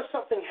 whenever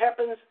something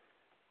happens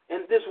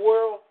in this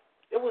world,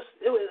 it was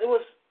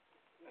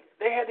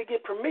they had to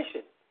get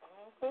permission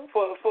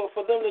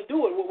for them to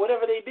do it,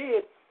 whatever they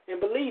did.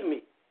 And believe me,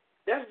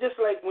 that's just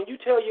like when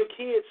you tell your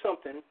kids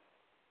something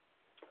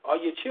or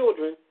your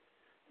children,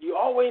 you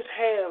always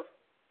have.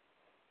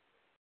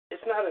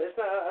 It's not a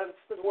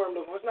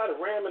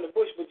ram in the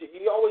bush, but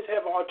you always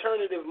have an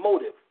alternative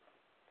motive.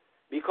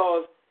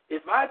 Because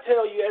if I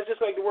tell you, it's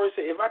just like the word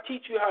says, if I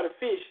teach you how to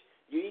fish,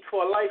 you eat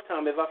for a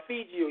lifetime. If I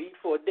feed you, you eat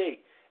for a day.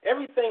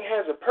 Everything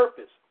has a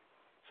purpose.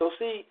 So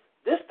see,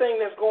 this thing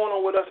that's going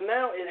on with us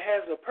now, it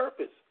has a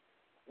purpose.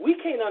 We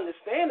can't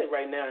understand it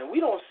right now, and we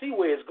don't see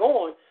where it's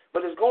going,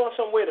 but it's going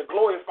somewhere to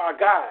glorify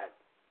God.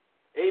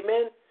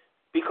 Amen?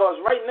 Because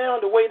right now,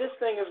 the way this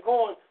thing is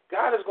going,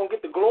 God is going to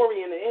get the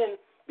glory in the end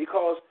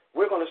because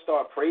we're going to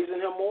start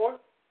praising him more.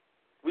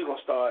 We're going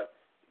to start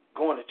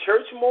going to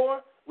church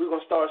more. We're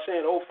going to start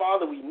saying, oh,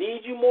 Father, we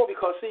need you more.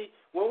 Because, see,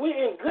 when we're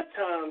in good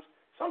times,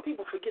 some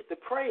people forget to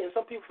pray and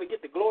some people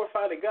forget to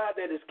glorify the God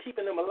that is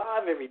keeping them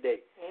alive every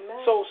day.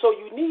 Amen. So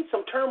you need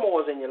some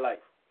turmoils in your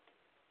life.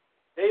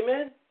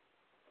 Amen?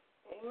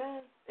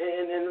 Amen.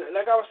 And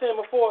like I was saying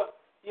before,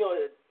 you know,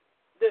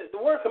 the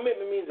word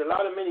commitment means a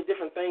lot of many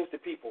different things to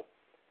people.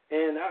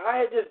 And I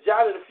had just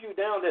jotted a few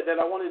down that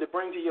I wanted to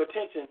bring to your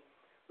attention.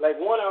 Like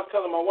one, I was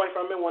telling my wife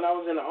I remember when I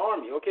was in the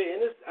Army, okay,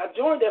 and I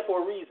joined that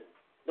for a reason.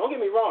 Don't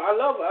get me wrong, I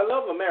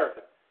love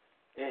America.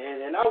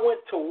 And I went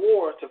to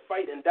war to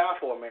fight and die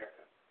for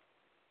America.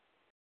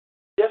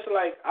 Just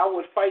like I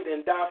would fight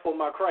and die for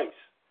my Christ.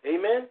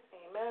 Amen?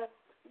 Amen.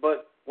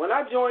 But when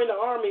I joined the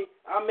Army,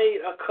 I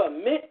made a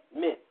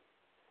commitment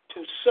to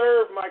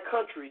serve my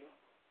country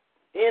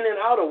in and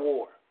out of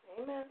war.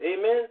 Amen.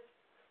 Amen?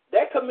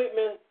 That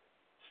commitment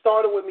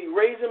started with me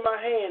raising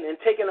my hand and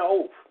taking an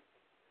oath.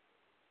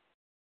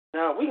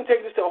 Now, we can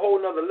take this to a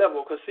whole nother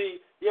level because, see,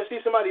 you ever see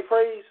somebody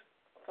praise?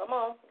 Come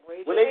on.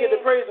 Raise when your they get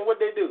to praise, what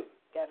they do?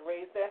 Got to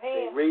raise their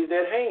hand. They raise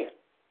that hand.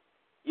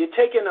 You're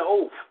taking an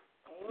oath.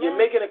 Amen. You're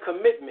making a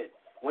commitment.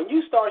 When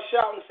you start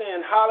shouting,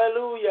 saying,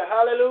 hallelujah,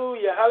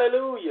 hallelujah,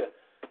 hallelujah,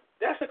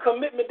 that's a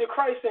commitment to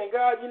Christ saying,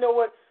 God, you know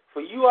what?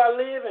 For you I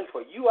live and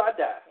for you I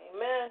die.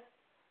 Amen.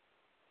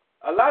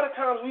 A lot of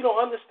times we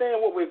don't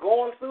understand what we're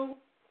going through,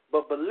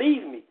 but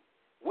believe me,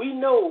 we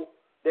know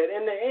that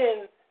in the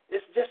end,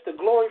 it's just to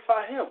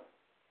glorify him.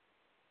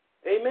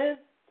 Amen?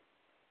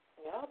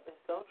 Yeah, it's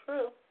so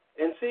true.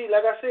 And see,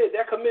 like I said,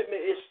 that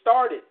commitment, it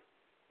started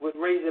with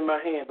raising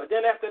my hand. But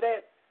then after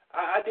that,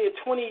 I did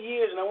 20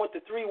 years and I went to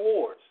 3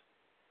 wars.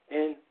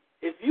 And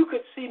if you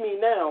could see me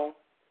now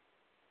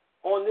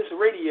on this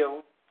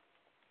radio,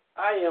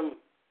 I am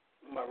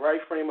in my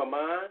right frame of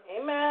mind.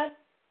 Amen.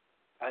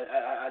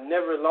 I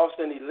never lost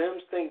any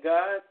limbs, thank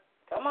God.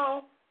 Come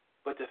on.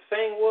 But the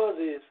thing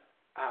is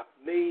I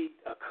made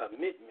a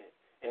commitment.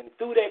 And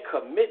through that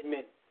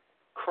commitment,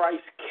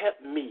 Christ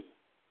kept me.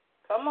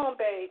 Come on,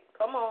 babe.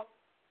 Come on.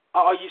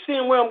 Are you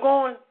seeing where I'm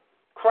going?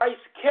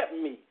 Christ kept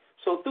me.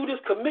 So through this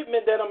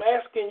commitment that I'm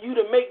asking you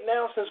to make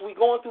now, since we're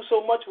going through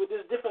so much with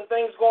these different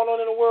things going on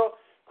in the world,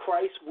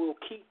 Christ will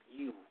keep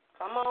you.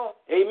 Come on.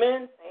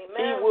 Amen? Amen.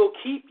 He will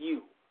keep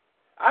you.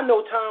 I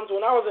know times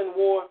when I was in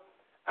war,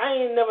 I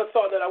ain't never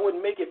thought that I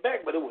wouldn't make it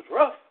back, but it was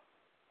rough.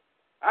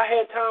 I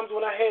had times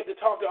when I had to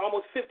talk to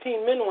almost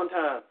 15 men one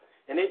time,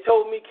 and they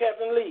told me,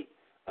 Captain Lee,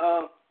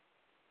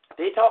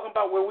 they talking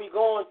about where we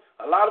going.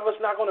 A lot of us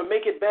not going to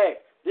make it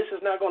back. This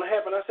is not going to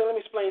happen. I said, let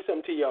me explain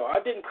something to y'all. I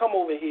didn't come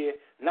over here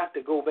not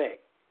to go back.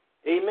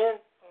 Amen?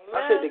 Amen.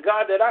 I said, the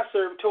God that I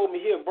serve told me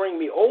he'll bring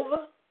me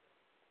over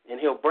and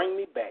he'll bring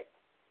me back.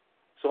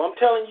 So I'm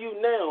telling you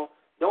now,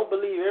 don't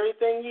believe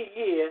everything you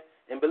hear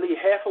and believe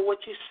half of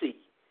what you see.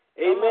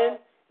 Amen?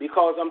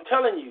 Because I'm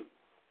telling you,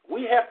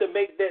 we have to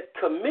make that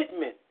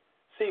commitment.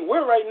 See,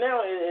 we're right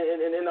now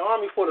in the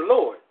army for the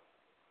Lord.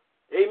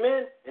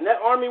 Amen? And that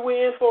army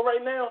we're in for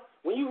right now,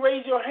 when you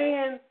raise your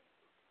hand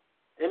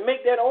and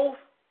make that oath,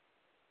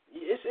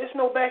 it's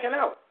no backing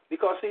out.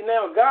 Because, see,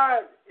 now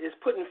God is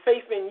putting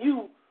faith in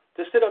you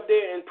to sit up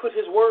there and put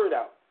his word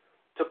out,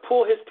 to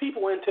pull his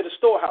people into the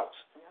storehouse.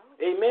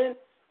 Yeah. Amen?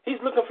 He's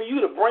looking for you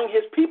to bring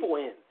his people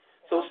in.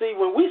 So, see,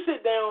 when we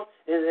sit down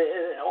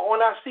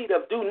on our seat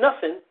of do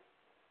nothing,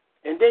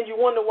 and then you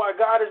wonder why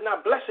God is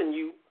not blessing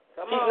you,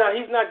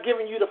 he's not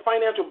giving you the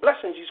financial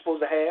blessings you're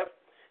supposed to have.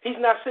 He's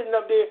not sitting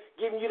up there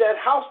giving you that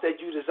house that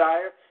you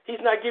desire.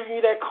 He's not giving you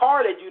that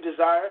car that you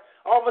desire.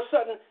 All of a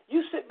sudden,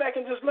 you sit back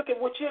and just look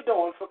at what you're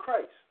doing for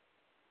Christ.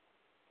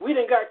 We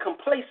done got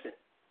complacent.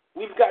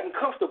 We've gotten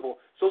comfortable.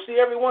 So, see,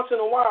 every once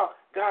in a while,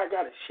 God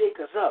got to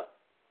shake us up.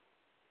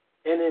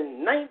 And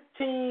in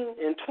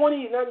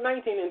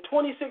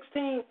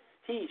 2016,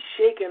 he's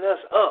shaking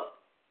us up.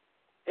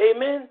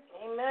 Amen?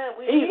 Amen.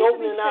 He's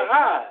opening our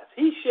eyes.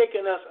 He's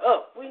shaking us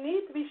up. We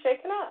need to be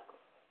shaken up.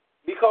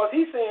 Because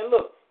he's saying,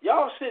 look,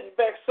 y'all sitting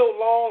back so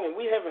long and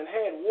we haven't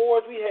had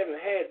wars, we haven't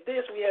had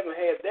this, we haven't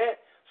had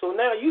that. So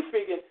now you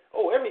figure,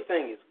 oh,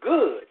 everything is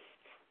good.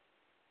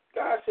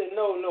 God said,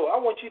 no, I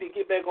want you to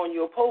get back on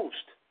your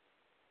post.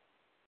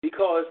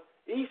 Because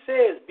he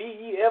says, be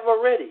ye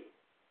ever ready.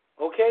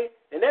 Okay?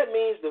 And that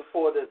means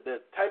for the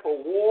type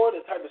of war,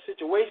 the type of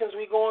situations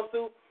we're going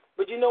through.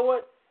 But you know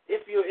what?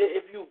 If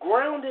you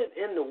grounded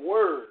in the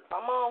Word,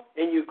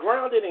 and you're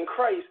grounded in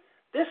Christ,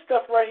 this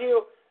stuff right here,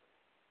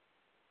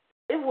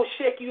 it will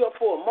shake you up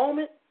for a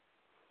moment,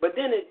 but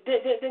then you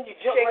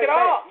jump right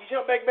back. You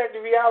jump back to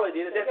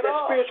reality. That's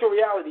spiritual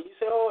reality. You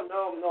say, oh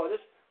no,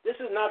 this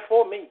is not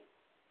for me.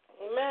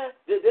 Amen.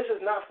 This is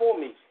not for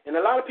me. And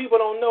a lot of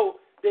people don't know.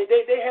 They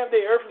have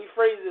their earthly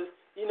phrases.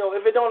 You know,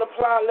 if it don't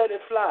apply, let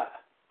it fly.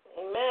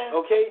 Amen.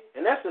 Okay?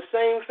 And that's the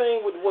same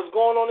thing with what's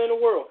going on in the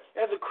world.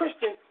 As a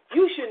Christian,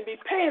 you shouldn't be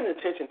paying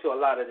attention to a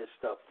lot of this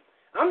stuff.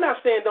 I'm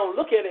not saying don't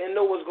look at it and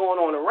know what's going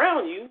on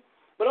around you,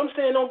 But I'm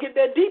saying don't get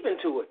that deep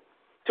into it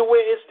to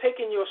where it's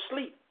taking your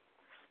sleep.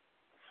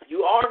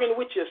 You arguing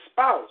with your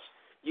spouse.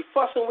 You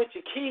fussing with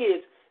your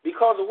kids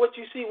because of what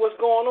you see, what's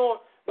going on.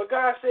 But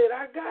God said,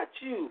 I got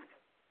you.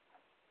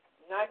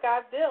 And I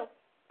got them.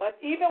 But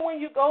even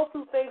when you go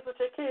through things with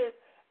your kids,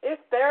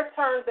 it's their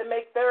turn to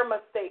make their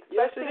mistakes,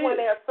 especially when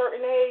they're a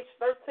certain age,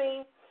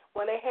 13,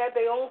 when they have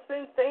their own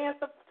sins to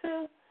answer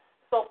to.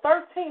 So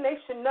 13,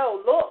 they should know,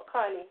 look,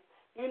 honey,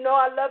 you know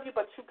I love you,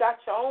 but you got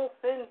your own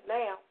sins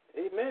now.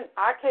 Amen.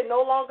 I can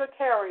no longer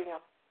carry them.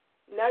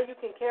 Now you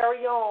can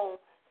carry on.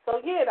 So,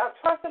 yeah, I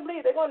trust and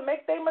believe they're going to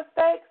make their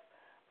mistakes,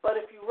 but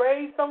if you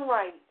raise them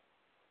right,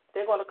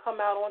 they're going to come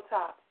out on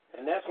top.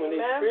 And that's when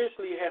they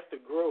spiritually have to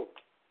grow.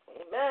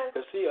 Amen.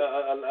 Because, see,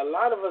 a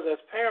lot of us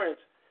as parents,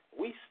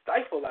 we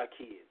stifle our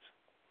kids.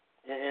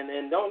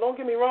 And don't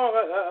get me wrong.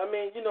 I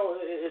mean, you know,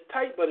 it's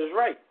tight, but it's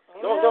right.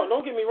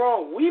 Don't get me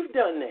wrong. We've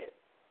done that.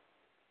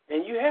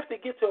 And you have to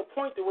get to a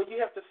point where you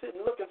have to sit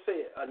and look and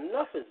say,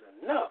 enough is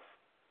enough.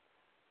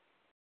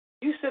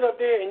 You sit up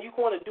there and you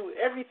want to do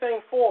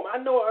everything for them. I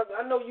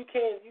know you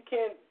can't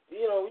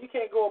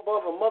go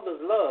above a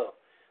mother's love,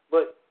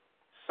 but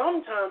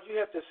sometimes you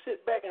have to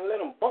sit back and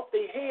let them bump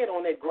their head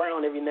on that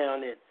ground every now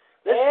and then.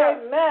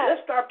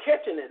 Let's stop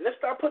catching it.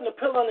 Let's stop putting the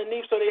pillow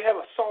underneath so they have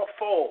a soft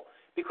fall.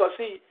 Because,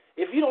 see,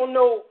 if you don't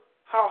know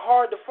how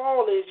hard the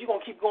fall is, you're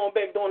going to keep going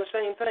back doing the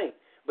same thing.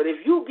 But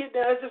if you get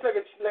down, it's just like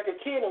a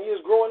kid when you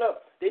was growing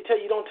up. They tell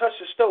you don't touch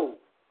the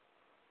stove.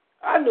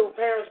 I knew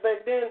parents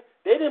back then,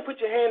 they didn't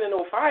put your hand in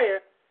no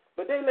fire,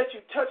 but they let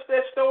you touch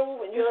that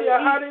stove, and you see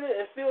how hot it is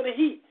and feel the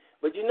heat.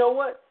 But you know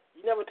what?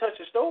 You never touch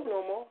the stove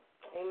no more.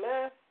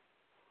 Amen.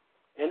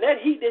 And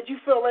that heat that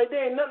you felt right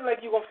there ain't nothing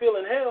like you're going to feel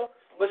in hell.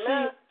 But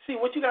see,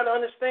 what you got to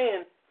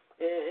understand,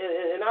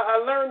 and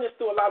I learned this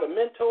through a lot of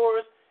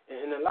mentors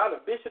and a lot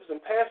of bishops and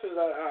pastors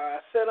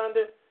I sat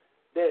under,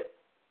 that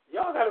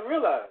y'all got to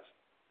realize,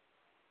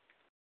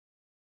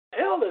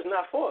 hell is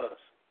not for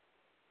us.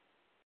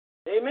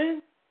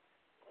 Amen?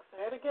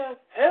 Say it again.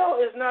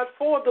 Hell is not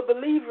for the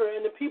believer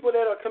and the people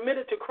that are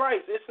committed to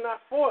Christ. It's not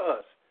for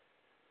us.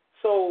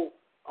 So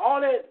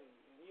all that,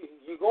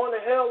 you're going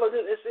to hell,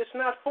 it's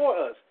not for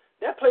us.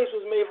 That place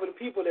was made for the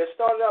people that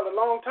started out a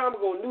long time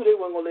ago and knew they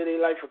weren't going to live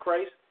their life for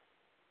Christ.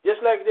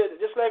 Just like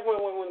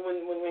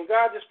when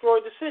God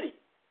destroyed the city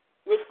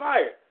with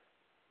fire.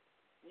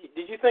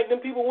 Did you think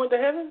them people went to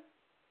heaven?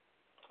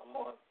 Come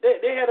on.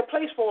 They had a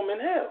place for them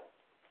in hell.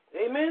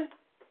 Amen?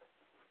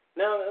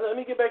 Now, let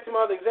me get back to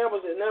my other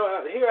examples.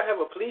 Now, here I have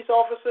a police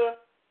officer.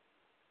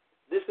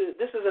 This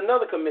is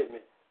another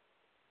commitment.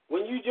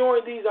 When you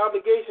join these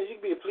obligations, you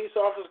can be a police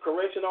officer,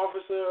 correction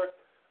officer,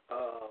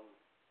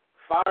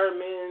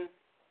 fireman.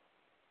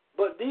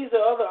 But these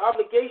are other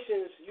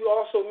obligations. You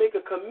also make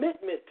a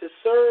commitment to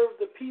serve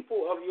the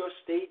people of your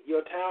state,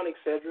 your town,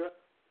 etc.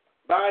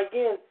 by,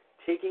 again,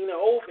 taking the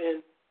oath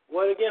and,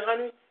 what again,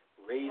 honey?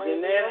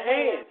 Raising that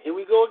hand. Here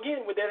we go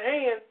again with that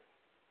hand.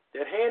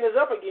 That hand is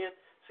up again.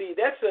 See,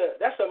 that's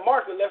a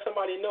mark to let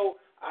somebody know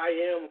I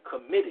am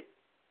committed.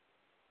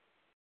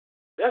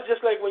 That's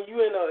just like when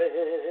you're in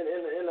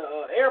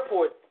an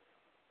airport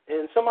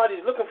and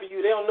somebody's looking for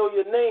you. They don't know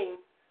your name,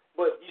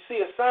 but you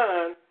see a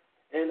sign,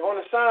 and on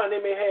the sign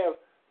they may have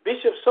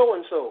Bishop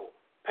so-and-so,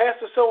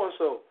 Pastor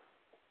so-and-so.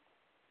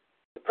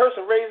 The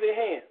person raised their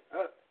hand.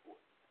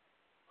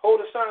 Hold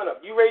the sign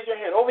up. You raise your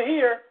hand. Over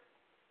here,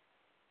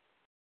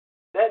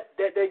 that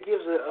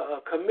gives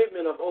a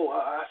commitment of,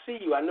 I see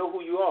you. I know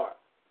who you are.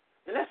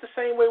 And that's the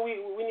same way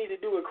we need to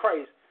do with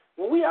Christ.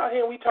 When we out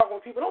here and we talking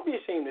with people, don't be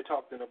ashamed to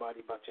talk to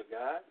nobody about your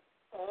God.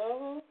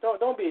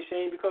 Don't be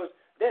ashamed, because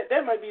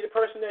that might be the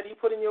person that he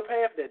put in your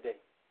path that day.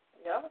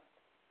 Yeah.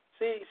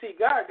 See,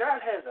 God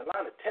has a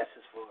lot of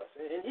tests for us,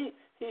 and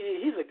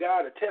he's a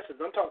God of tests.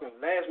 I'm talking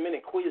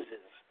last-minute quizzes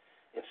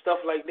and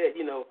stuff like that.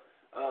 You know,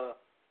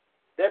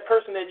 that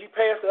person that you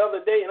passed the other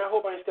day, and I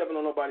hope I ain't stepping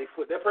on nobody's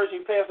foot. That person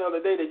you passed the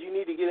other day that you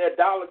need to get that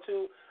 $1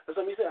 to or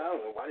something. You say, I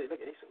don't know why they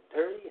so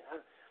dirty.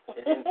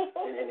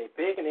 And they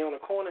big and they on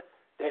the corner.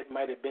 That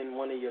might have been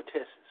one of your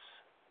tests.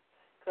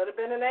 Could have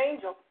been an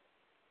angel.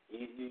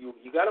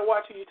 You got to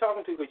watch who you're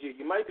talking to, because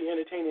you might be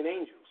entertaining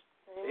angels.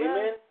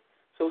 Amen.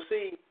 So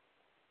see,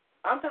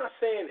 I'm not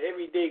saying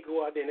every day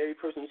go out there and every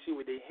person you see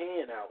with their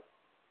hand out,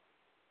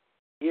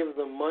 give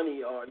them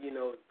money, or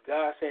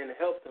God saying to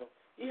help them.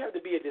 You have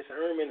to be a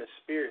discernment of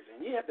spirits,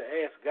 and you have to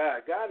ask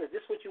God, is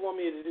this what you want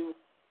me to do?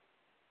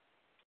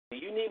 Do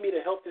you need me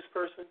to help this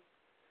person?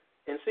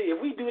 And see,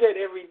 if we do that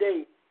every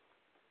day,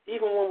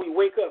 even when we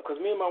wake up,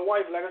 because me and my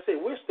wife, like I said,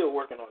 we're still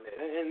working on that.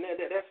 And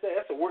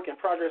that's a work in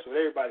progress with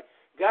everybody.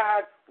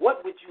 God,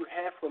 what would you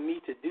have for me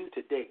to do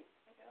today?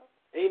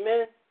 Yeah.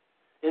 Amen?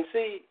 And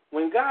see,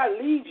 when God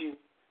leads you,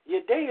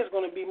 your day is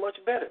going to be much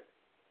better.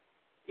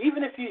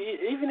 Even if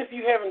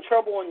you're having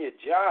trouble on your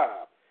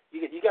job,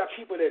 you got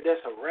people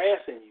that's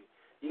harassing you.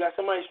 You got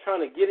somebody who's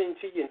trying to get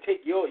into you and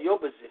take your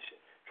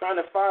position, trying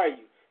to fire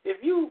you.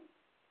 If you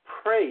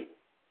pray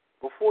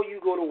before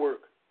you go to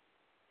work,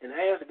 and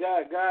ask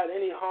God,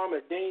 any harm or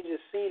danger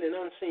seen and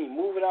unseen,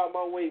 move it out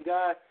my way,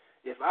 God.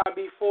 if I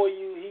be for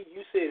you,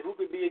 you said, who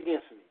could be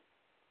against me?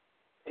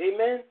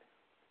 Amen?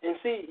 And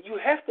see, you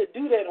have to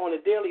do that on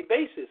a daily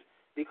basis,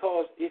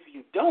 because if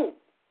you don't,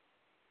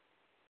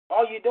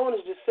 all you're doing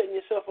is just setting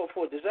yourself up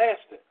for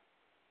disaster.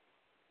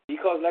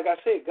 Because, like I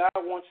said,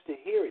 God wants to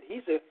hear it.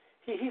 He's a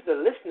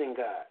listening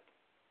God.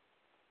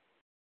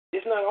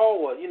 It's not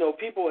always,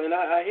 people, and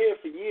I hear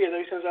it for years,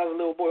 ever since I was a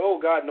little boy, oh,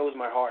 God knows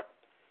my heart.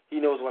 He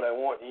knows what I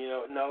want,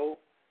 no.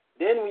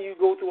 Then when you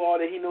go through all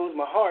that, he knows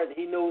my heart,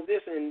 he knows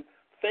this, and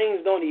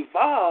things don't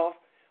evolve,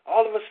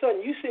 all of a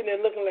sudden you sitting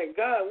there looking like,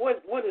 God, what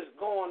is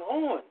going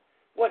on?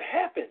 What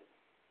happened?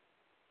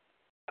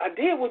 I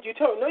did what you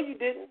told me. No, you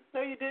didn't.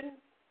 No, you didn't.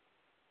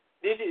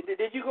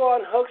 Did you go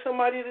out and hug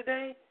somebody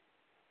today?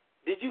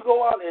 Did you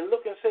go out and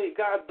look and say,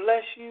 God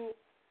bless you?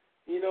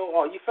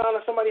 Or you found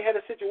out somebody had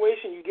a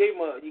situation, you gave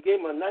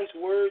them a nice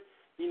word,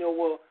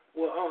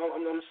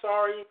 I'm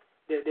sorry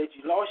that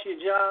you lost your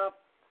job,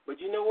 but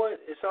you know what?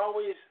 It's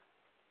always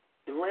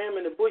the ram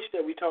in the bush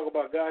that we talk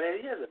about. God,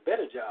 he has a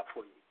better job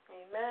for you.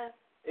 Amen.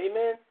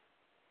 Amen.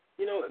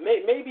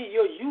 Maybe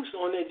your use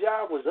on that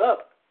job was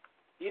up.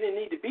 You didn't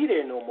need to be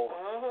there no more.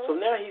 So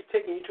now he's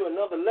taking you to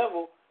another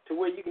level to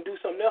where you can do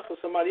something else for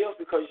somebody else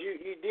because you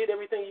did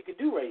everything you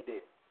could do right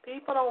there.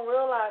 People don't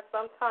realize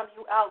sometimes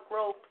you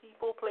outgrow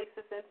people,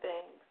 places, and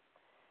things.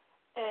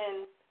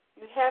 And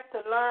you have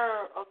to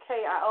learn,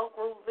 okay, I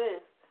outgrew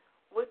this.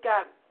 What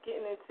God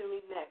getting into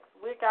me next?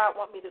 Where God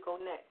want me to go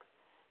next?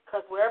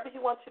 Because wherever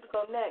he wants you to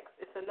go next,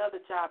 it's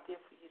another job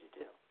there for you to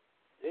do.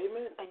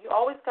 Amen. And you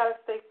always got to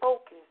stay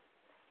focused.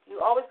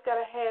 You always got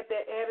to have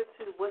that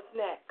attitude, what's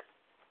next?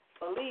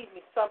 Believe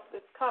me,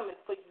 something's coming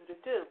for you to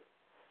do.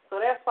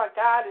 So that's why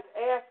God is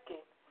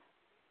asking,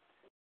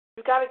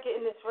 you got to get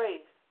in this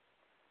race.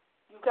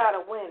 You got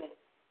to win it.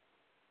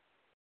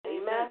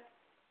 Amen?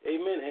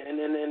 Amen.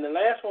 And the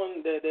last one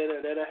that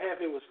I have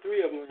here was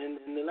three of them,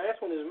 and the last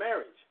one is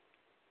marriage,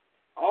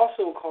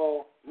 also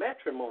called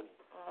matrimony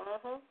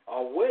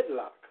or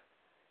wedlock.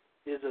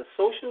 Is a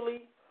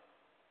socially,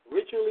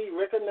 ritually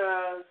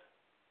recognized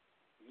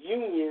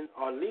union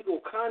or legal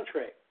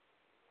contract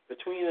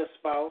between a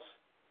spouse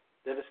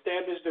that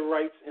establishes the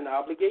rights and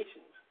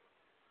obligations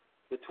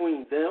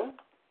between them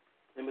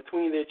and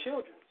between their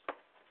children.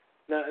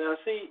 Now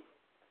see,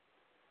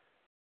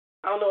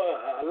 I don't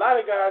know, a lot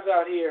of guys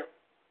out here,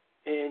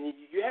 and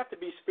you have to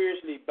be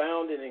spiritually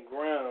bounded and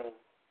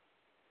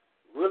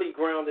really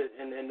grounded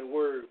in the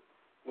Word.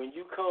 When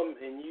you come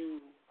and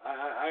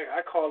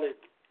I call it,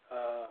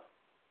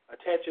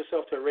 attach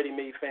yourself to a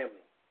ready-made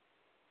family.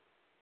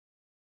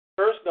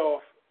 First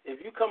off,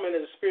 if you come in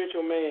as a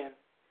spiritual man,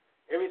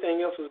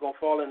 everything else is going to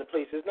fall into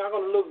place. It's not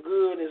going to look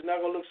good. It's not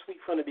going to look sweet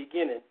from the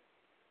beginning.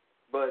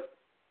 But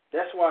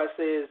that's why it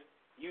says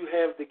you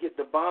have to get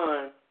the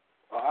bond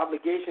or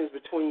obligations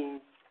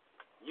between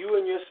you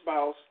and your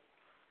spouse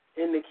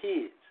and the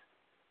kids.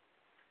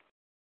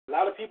 A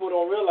lot of people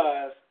don't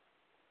realize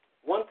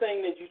one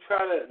thing that you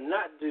try to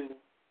not do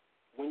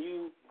when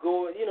you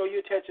go, you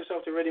attach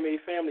yourself to a ready-made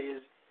family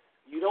is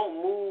you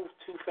don't move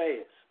too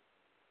fast.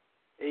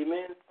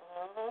 Amen?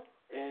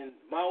 And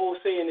my old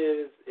saying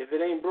is, if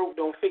it ain't broke,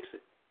 don't fix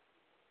it.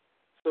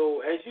 So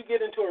as you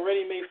get into a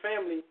ready-made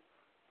family,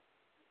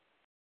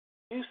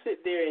 you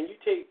sit there and you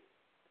take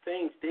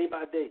things day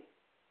by day.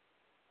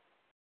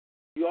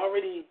 You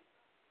already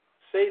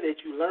say that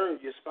you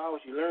learned your spouse,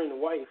 you learned the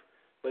wife,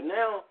 but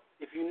now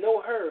if you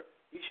know her,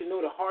 you should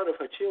know the heart of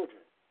her children.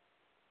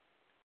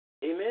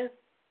 Amen?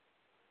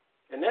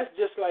 And that's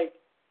just like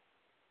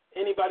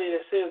anybody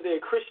that says they're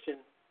a Christian,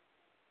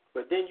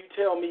 but then you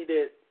tell me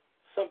that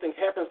something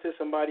happens to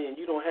somebody and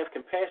you don't have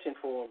compassion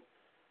for them.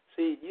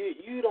 See,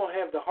 you don't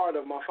have the heart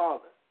of my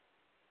Father.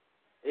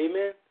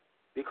 Amen?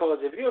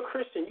 Because if you're a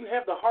Christian, you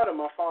have the heart of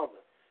my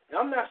Father. And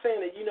I'm not saying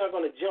that you're not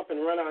going to jump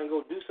and run out and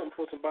go do something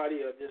for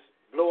somebody or just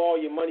blow all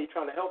your money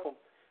trying to help them,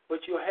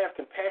 but you'll have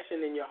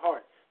compassion in your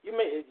heart. You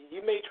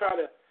may try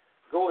to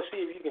go and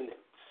see if you can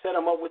set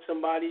them up with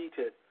somebody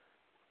to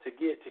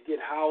get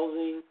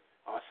housing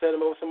or set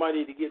them up with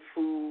somebody to get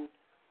food.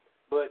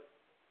 But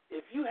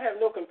if you have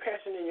no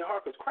compassion in your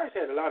heart, because Christ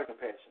had a lot of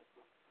compassion.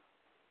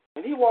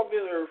 When he walked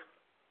this earth,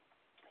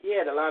 he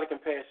had a lot of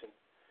compassion.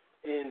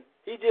 And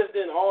he just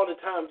didn't all the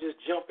time just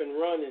jump and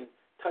run and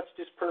touch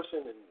this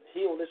person and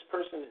heal this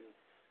person. And,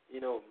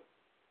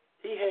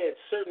 he had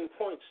certain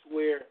points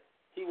where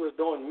he was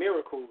doing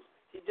miracles.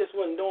 He just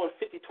wasn't doing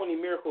 50, 20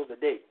 miracles a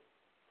day.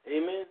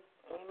 Amen?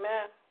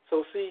 Amen.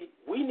 So, see,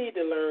 we need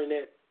to learn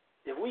that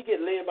if we get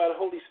led by the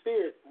Holy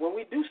Spirit, when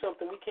we do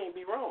something, we can't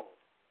be wrong.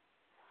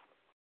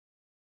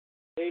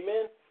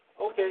 Amen?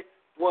 Okay.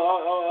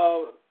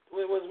 Well,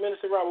 was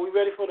Minister Robert, are we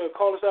ready for the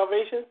call of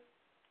salvation?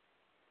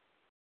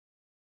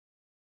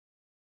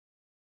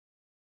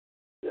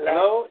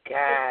 Hello?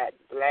 God,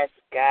 bless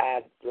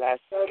God, bless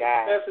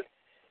God.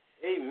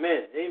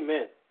 Amen,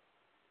 amen.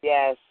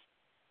 Yes,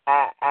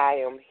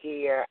 I am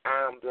here.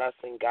 I'm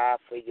blessing God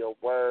for your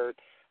word.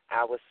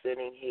 I was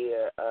sitting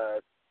here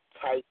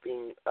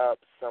typing up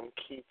some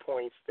key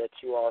points that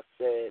you all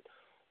said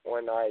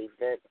on our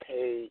event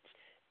page,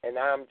 And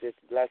I'm just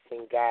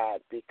blessing God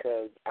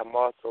because I'm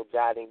also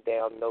jotting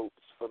down notes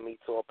for me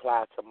to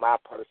apply to my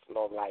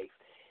personal life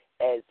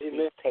as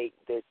we take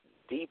this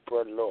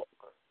deeper look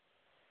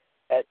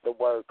at the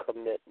word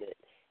commitment.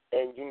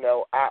 And, you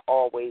know, I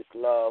always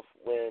love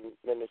when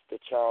Minister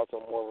Charles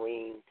and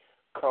Maureen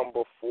come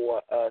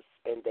before us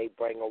and they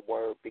bring a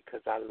word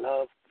because I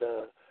love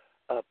the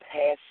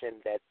passion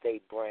that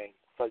they bring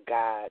for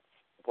God's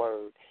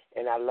word.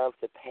 And I love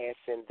the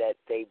passion that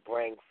they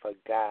bring for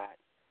God.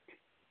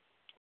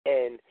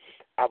 And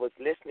I was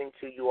listening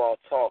to you all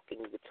talk,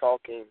 and you were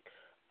talking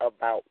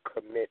about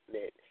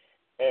commitment.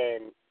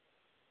 And,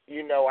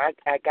 you know,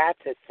 I got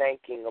to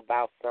thinking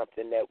about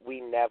something that we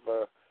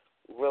never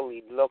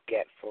really look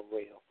at for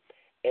real,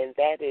 and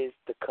that is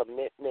the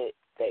commitment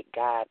that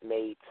God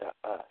made to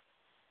us.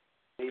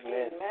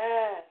 Amen.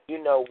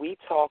 You know, we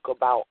talk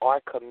about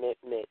our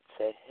commitment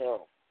to Him,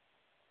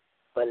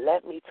 but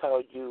let me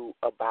tell you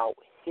about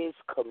His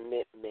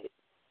commitment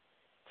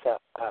to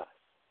us.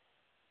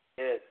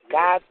 Yes.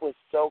 God was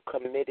so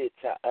committed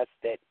to us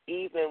that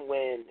even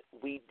when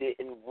we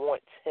didn't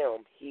want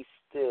Him, He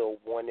still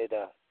wanted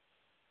us.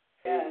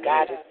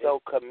 God is so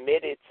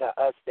committed to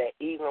us that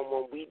even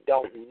when we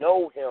don't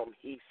know Him,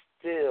 He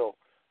still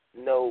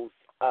knows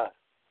us.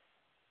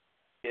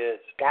 Yes.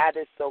 God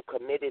is so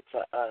committed to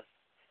us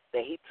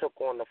that He took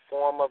on the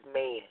form of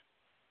man,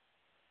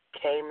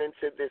 came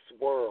into this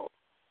world,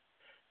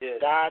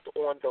 died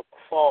on the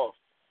cross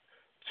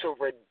to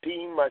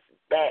redeem us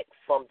back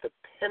from the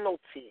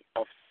penalty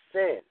of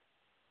sin.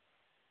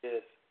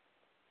 Yes.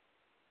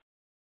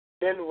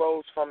 Then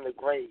rose from the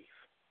grave.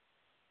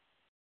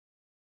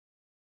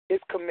 His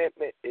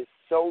commitment is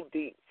so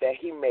deep that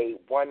He made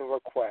one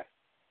request.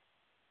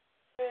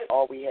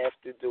 All we have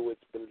to do is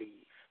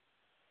believe.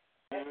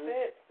 That's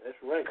it. That's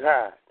right.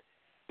 God.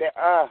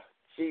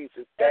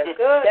 Jesus. That's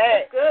good.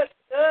 That's good.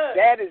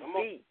 That is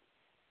deep.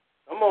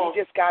 Come on.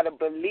 We just got to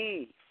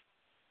believe.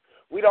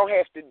 We don't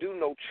have to do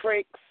no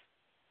tricks.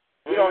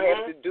 We don't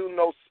have to do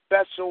no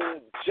special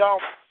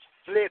jumps,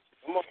 flips,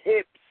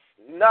 hips,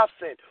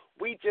 nothing.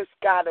 We just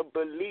got to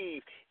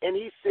believe. And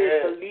He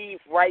said, believe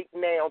right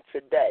now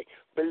today.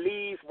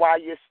 Believe while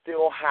you're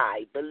still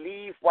high.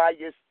 Believe while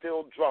you're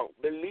still drunk.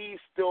 Believe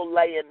still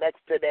laying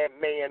next to that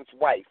man's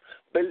wife.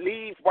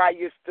 Believe while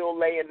you're still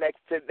laying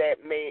next to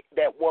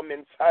that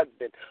woman's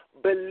husband.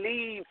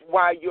 Believe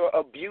while you're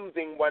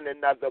abusing one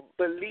another.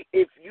 Believe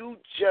if you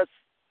just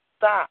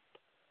stop.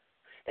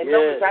 And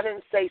notice I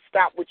didn't say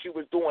stop what you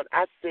was doing.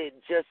 I said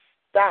just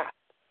stop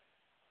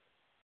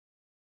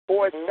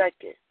for a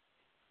second.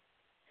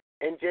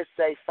 And just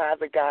say,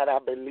 Father God, I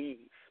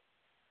believe.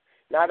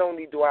 Not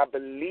only do I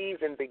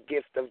believe in the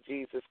gift of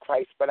Jesus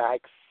Christ, but I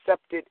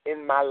accept it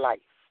in my life.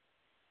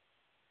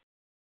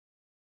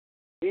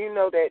 Do you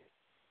know that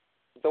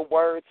the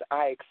words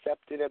I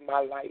accepted in my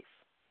life,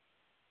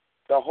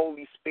 the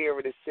Holy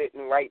Spirit is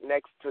sitting right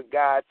next to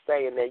God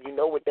saying that? You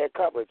know what that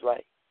covers,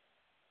 right?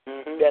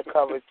 That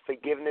covers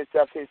forgiveness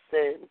of his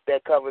sins.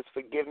 That covers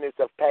forgiveness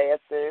of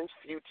past sins,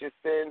 future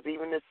sins,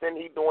 even the sin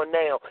he's doing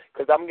now.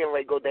 Because I'm getting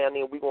ready to go down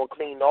there and we're going to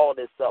clean all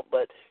this up.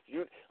 But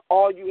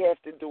all you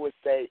have to do is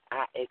say,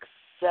 I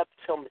accept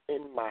him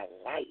in my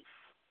life.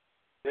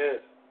 Yes.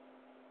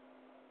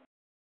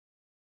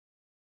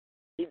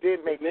 He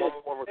did make one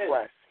more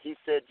request. He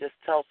said, just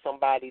tell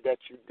somebody that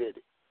you did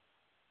it.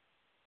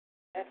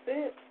 That's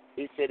it.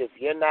 He said, if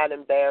you're not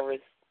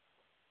embarrassed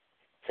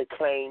to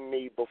claim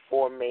me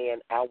before man,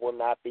 I will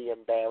not be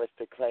embarrassed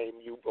to claim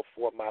you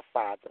before my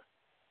Father.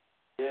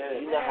 Yeah.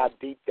 You know how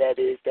deep that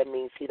is? That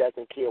means he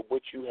doesn't care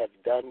what you have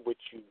done, what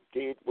you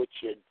did, what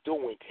you're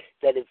doing.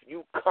 That if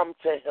you come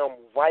to him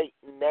right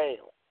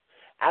now,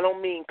 I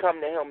don't mean come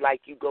to him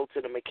like you go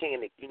to the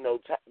mechanic,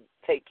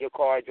 take your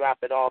car, drop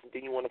it off, and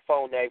then you on the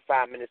phone every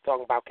 5 minutes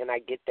talking about, can I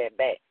get that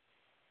back?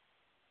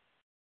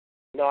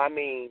 No, I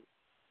mean,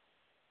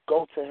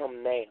 go to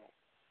him now.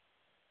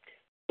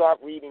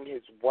 Start reading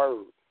his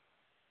word.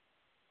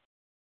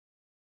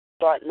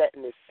 Start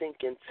letting it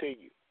sink into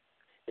you.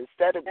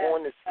 Instead of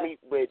going to sleep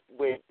with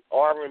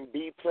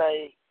R&B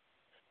playing,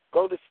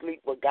 go to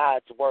sleep with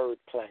God's word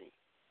playing.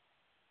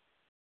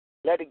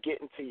 Let it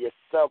get into your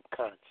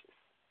subconscious.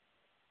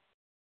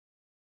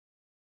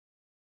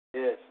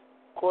 Yes.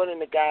 According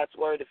to God's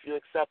word, if you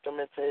accept him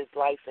into his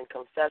life and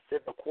confess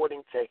it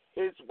according to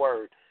his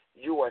word,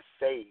 you are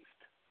saved.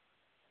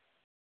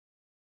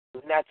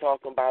 We're not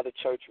talking about a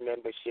church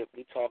membership.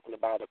 We're talking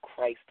about a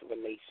Christ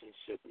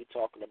relationship. We're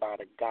talking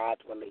about a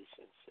God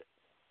relationship.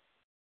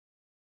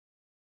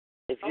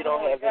 If you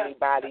don't have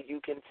anybody you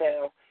can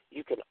tell,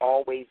 you can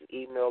always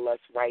email us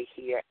right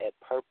here at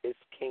Purpose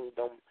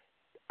Kingdom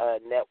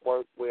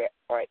Network, where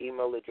our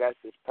email address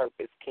is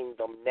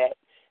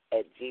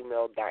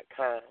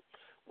purposekingdomnet@gmail.com.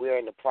 We're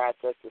in the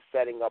process of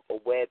setting up a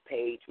web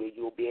page where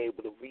you'll be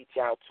able to reach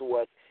out to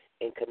us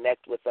and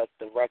connect with us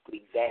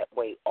directly that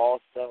way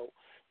also.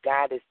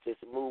 God is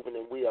just moving,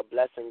 and we are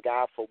blessing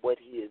God for what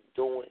he is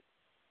doing.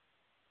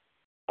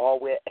 All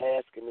we're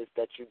asking is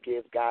that you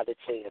give God a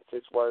chance.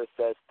 His word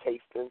says,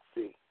 taste and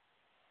see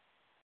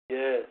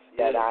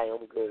that I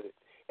am good.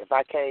 if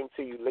I came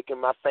to you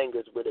licking my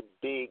fingers with a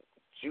big,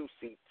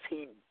 juicy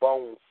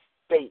T-bone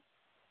steak,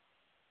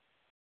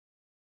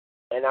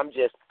 and I'm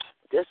just,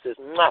 this is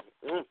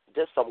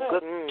some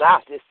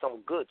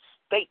good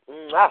steak,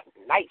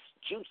 nice,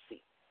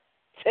 juicy,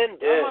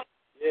 tender.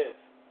 Yes.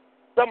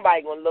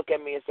 Somebody gonna look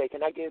at me and say,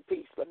 "Can I get a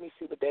piece? Let me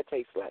see what that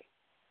tastes like."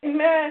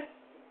 Amen.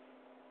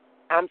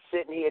 I'm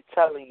sitting here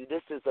telling you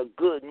this is a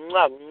good,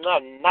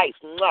 nice,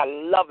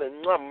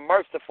 loving,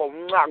 merciful,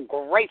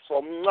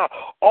 graceful,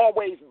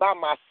 always by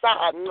my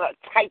side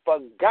type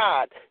of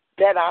God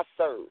that I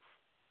serve.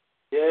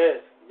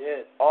 Yes,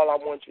 yes. All I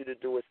want you to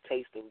do is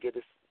taste and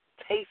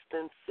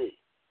see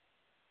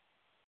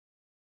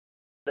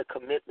the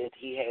commitment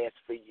he has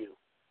for you.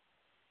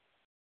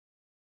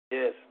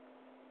 Yes.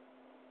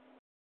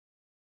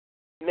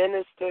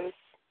 Ministers,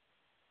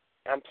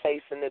 I'm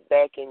placing it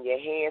back in your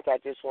hands. I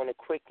just want to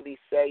quickly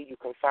say you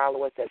can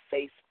follow us at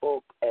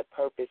Facebook at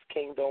Purpose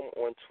Kingdom,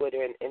 on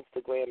Twitter and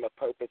Instagram at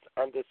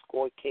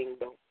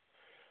Purpose_Kingdom.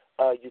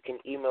 You can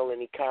email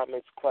any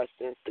comments,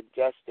 questions,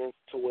 suggestions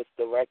to us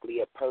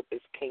directly at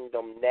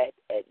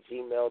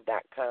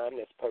purposekingdomnet@gmail.com.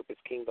 That's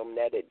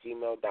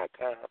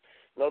purposekingdomnet@gmail.com.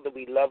 Know that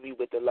we love you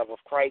with the love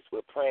of Christ.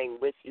 We're praying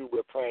with you.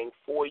 We're praying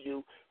for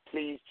you.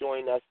 Please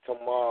join us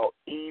tomorrow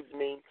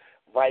evening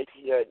right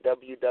here at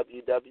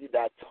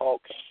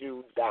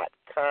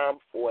www.talkshoe.com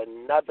for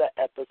another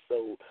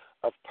episode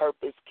of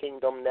Purpose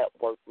Kingdom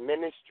Network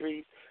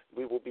Ministries.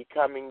 We will be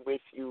coming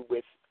with you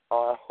with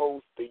our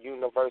host, the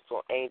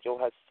Universal Angel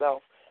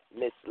herself,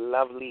 Miss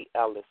Lovely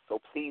Ellis. So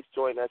please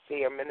join us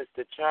here.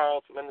 Minister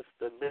Charles,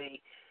 Minister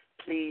Lee,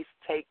 please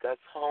take us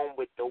home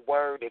with the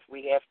word. If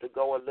we have to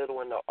go a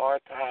little in the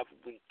archive,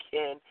 we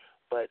can,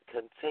 but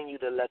continue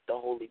to let the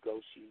Holy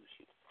Ghost use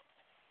you.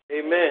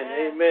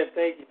 Amen. Amen.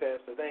 Thank you,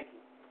 Pastor. Thank you.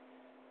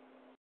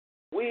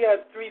 We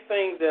have three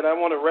things that I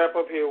want to wrap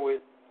up here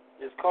with.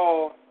 It's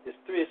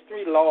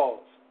three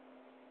laws.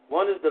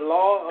 One is the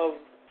law of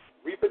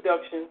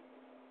reproduction.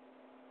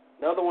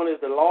 Another one is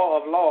the law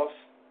of loss.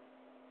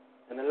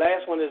 And the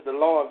last one is the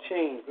law of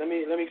change. Let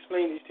me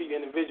explain these to you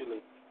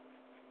individually.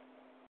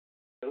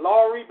 The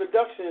law of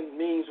reproduction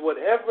means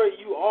whatever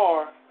you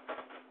are,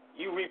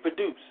 you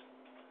reproduce.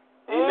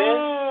 Amen?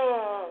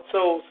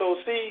 So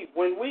see,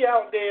 when we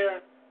out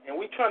there and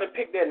we trying to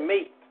pick that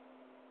mate,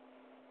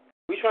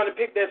 we trying to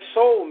pick that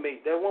soul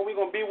mate, that one we're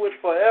going to be with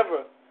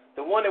forever,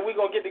 the one that we're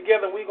going to get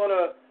together and we're going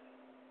to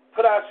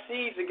put our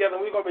seeds together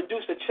and we're going to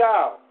produce a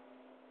child.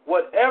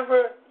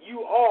 Whatever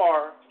you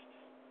are,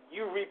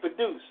 you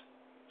reproduce.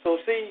 So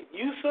see,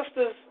 you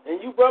sisters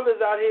and you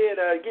brothers out here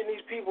that are getting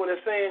these people that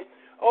are saying,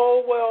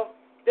 oh, well,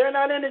 they're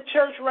not in the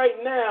church right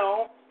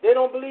now. They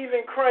don't believe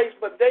in Christ,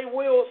 but they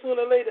will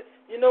sooner or later.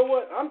 You know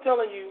what? I'm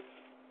telling you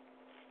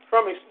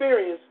from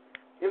experience,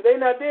 if they're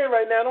not there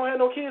right now, don't have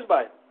no kids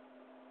by them.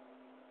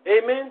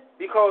 Amen?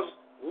 Because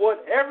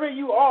whatever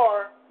you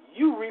are,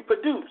 you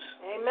reproduce.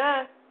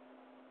 Amen.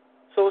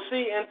 So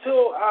see,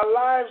 until our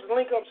lives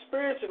link up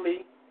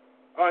spiritually,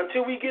 or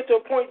until we get to a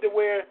point to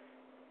where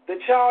the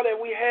child that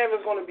we have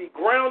is going to be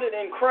grounded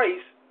in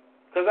Christ,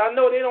 because I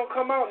know they don't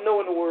come out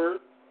knowing the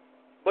word,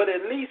 but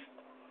at least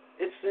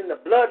it's in the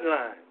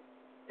bloodline.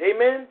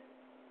 Amen?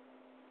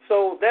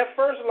 So that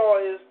first law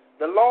is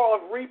the law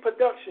of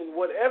reproduction.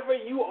 Whatever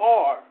you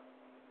are,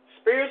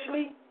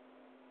 spiritually,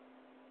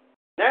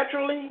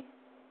 naturally,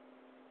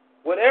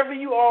 whatever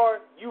you are,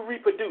 you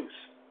reproduce.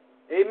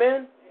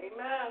 Amen?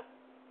 Amen.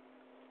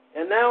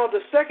 And now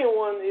the second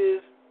one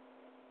is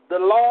the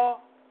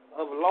law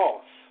of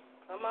loss.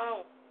 Come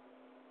on.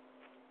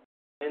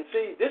 And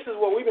see, this is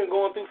what we've been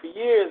going through for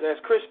years as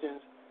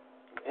Christians,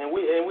 and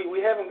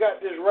we haven't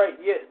got this right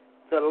yet.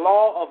 The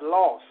law of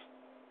loss.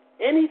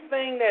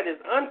 Anything that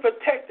is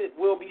unprotected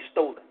will be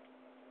stolen.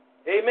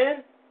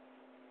 Amen?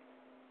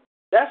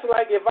 That's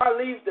like if I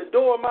leave the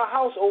door of my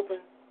house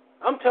open,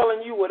 I'm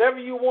telling you, whatever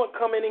you want,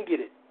 come in and get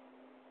it.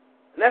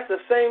 And that's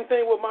the same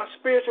thing with my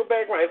spiritual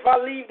background. If I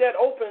leave that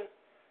open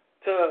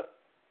to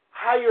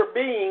higher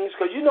beings,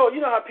 because you know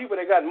how people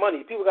that got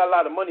money, people got a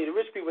lot of money, the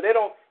rich people, they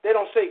don't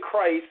say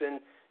Christ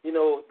and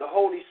the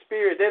Holy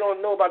Spirit. They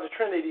don't know about the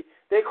Trinity.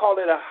 They call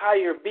it a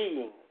higher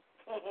being.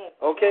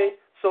 Okay?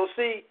 So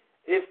see,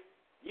 if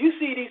you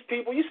see these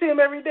people, you see them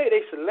every day.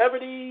 They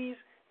celebrities,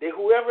 they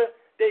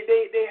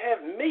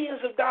have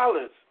millions of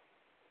dollars.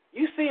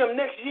 You see them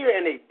next year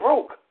and they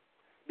broke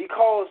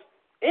because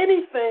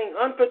anything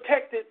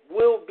unprotected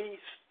will be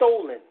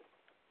stolen.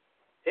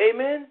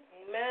 Amen?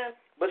 Amen.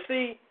 But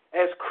see,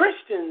 as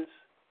Christians,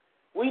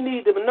 we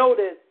need to know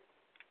that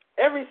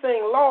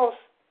everything lost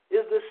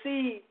is the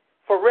seed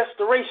for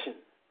restoration.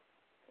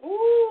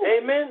 Ooh.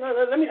 Amen?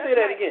 Let me say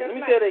that again. Let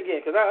me say that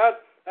again, because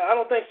I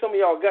don't think some of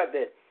y'all got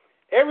that.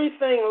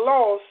 Everything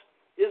lost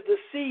is the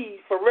seed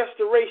for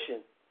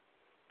restoration.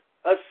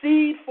 A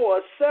seed for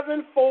a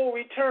sevenfold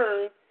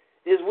return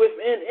is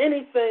within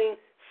anything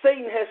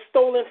Satan has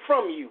stolen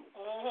from you.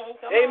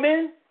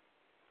 Amen?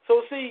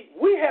 So see,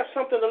 we have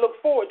something to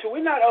look forward to.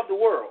 We're not of the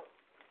world.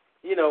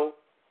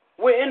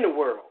 We're in the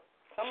world.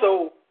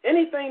 So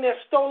anything that's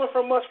stolen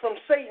from us from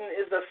Satan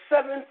is a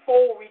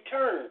sevenfold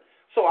return.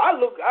 So I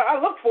look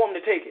for them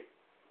to take it,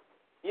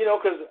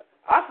 because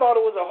I thought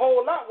it was a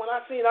whole lot when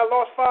I seen I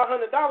lost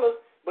 $500,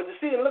 but to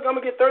see it, look, I'm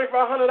gonna get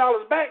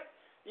 $3,500 back.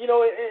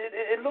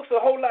 It looks a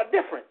whole lot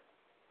different.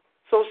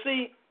 So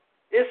see,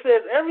 it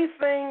says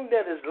everything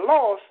that is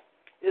lost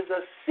is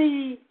a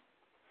seed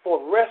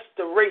for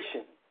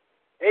restoration.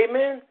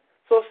 Amen.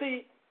 So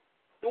see,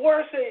 the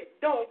word say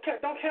don't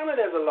count it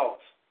as a loss.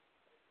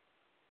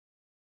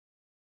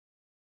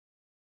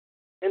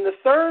 And the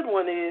third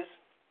one is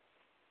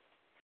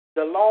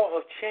the law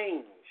of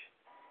change.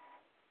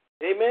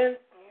 Amen?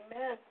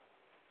 Amen.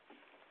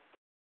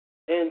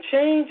 And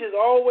change is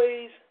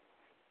always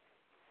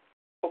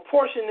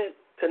proportionate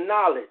to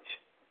knowledge.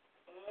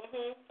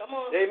 Mm-hmm. Come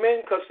on.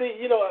 Amen? Because,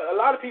 see, a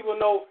lot of people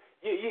know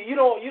you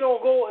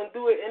don't go and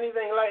do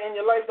anything like in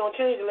your life don't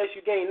change unless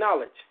you gain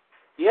knowledge.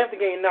 You have to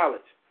gain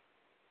knowledge.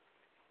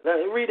 Now,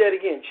 read that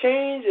again.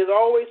 Change is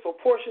always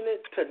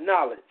proportionate to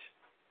knowledge.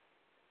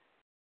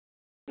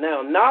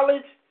 Now,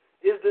 knowledge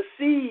is the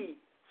seed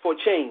for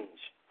change.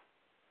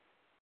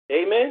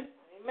 Amen?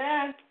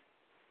 Amen.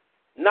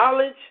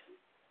 Knowledge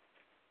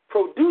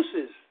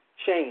produces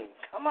change.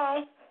 Come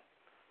on.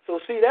 So,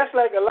 see, that's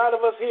like a lot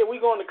of us here, we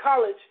going to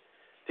college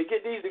to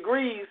get these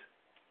degrees.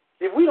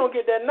 If we don't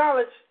get that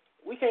knowledge,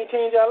 we can't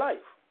change our life.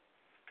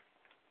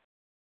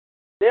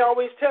 They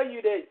always tell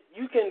you that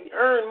you can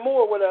earn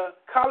more with a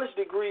college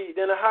degree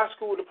than a high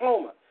school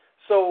diploma.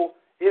 So,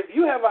 if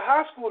you have a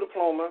high school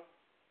diploma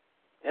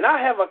and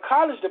I have a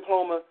college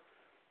diploma,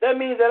 that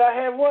means that I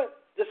have what?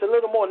 Just a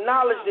little more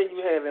knowledge than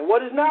you have. And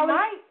what is knowledge?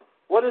 Right.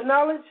 What is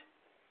knowledge?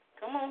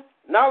 Come on.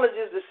 Knowledge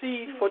is the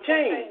seed for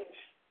change.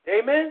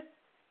 Amen?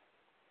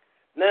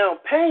 Now,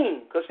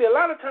 pain, because see, a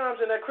lot of times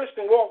in that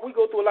Christian walk, we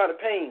go through a lot of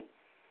pain.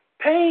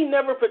 Pain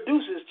never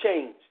produces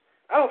change.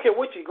 I don't care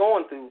what you're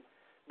going through,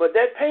 but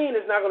that pain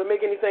is not going to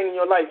make anything in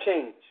your life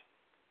change.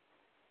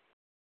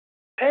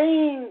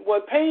 Pain,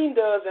 what pain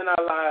does in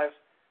our lives,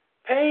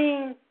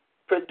 pain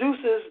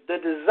produces the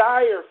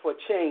desire for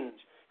change.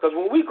 Because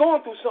when we're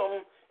going through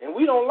something and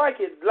we don't like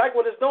it, like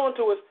what it's doing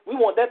to us, we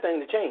want that thing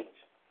to change.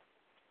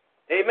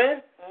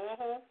 Amen?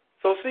 Mm-hmm.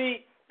 So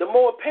see, the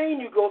more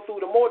pain you go through,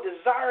 the more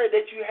desire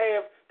that you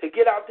have to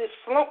get out this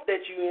slump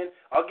that you're in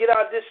or get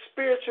out this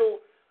spiritual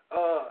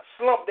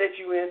slump that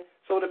you're in.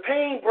 So the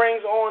pain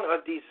brings on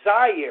a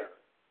desire.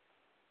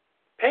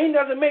 Pain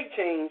doesn't make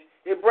change.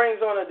 It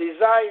brings on a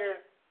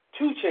desire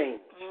to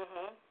change.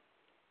 Mm-hmm.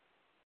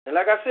 And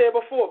like I said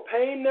before,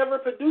 pain never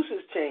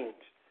produces change.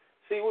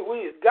 See,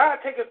 God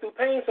takes us through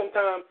pain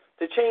sometimes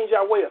to change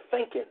our way of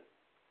thinking,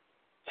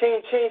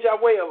 change our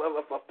way of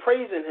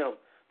praising Him,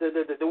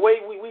 the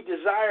way we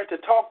desire to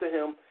talk to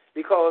Him,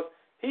 because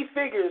He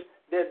figures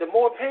that the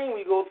more pain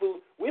we go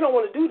through, we don't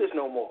want to do this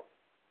no more.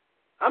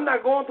 I'm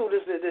not going through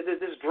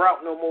this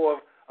drought no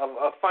more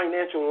of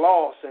financial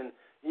loss and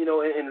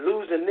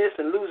losing this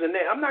and losing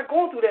that. I'm not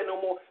going through that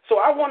no more. So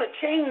I want to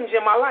change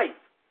in my life.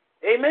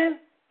 Amen?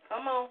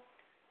 Come on.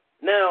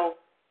 Now,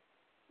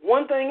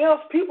 one thing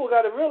else people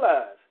got to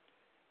realize,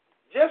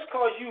 just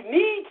because you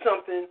need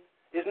something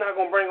is not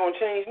going to bring on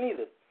change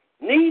neither.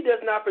 Need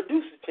does not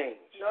produce a change.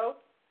 No.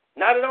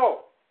 Not at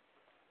all.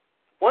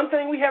 One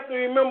thing we have to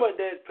remember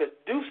that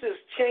produces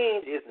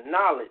change is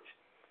knowledge.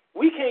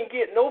 We can't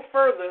get no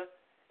further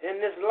in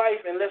this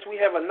life unless we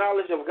have a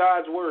knowledge of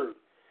God's word.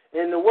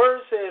 And the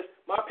word says,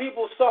 my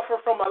people suffer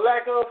from a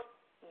lack of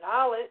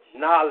knowledge.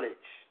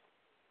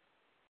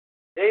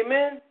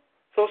 Amen?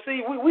 So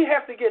see, we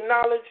have to get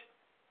knowledge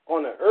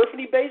on an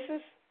earthly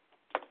basis,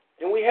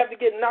 and we have to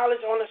get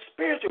knowledge on a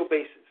spiritual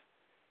basis.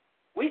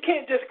 We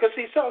can't just, because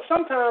see,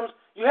 sometimes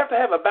you have to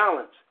have a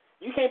balance.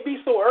 You can't be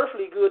so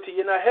earthly good till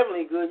you're not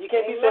heavenly good. You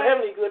can't be so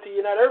heavenly good till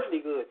you're not earthly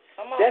good.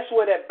 That's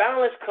where that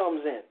balance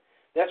comes in.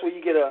 That's where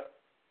you get a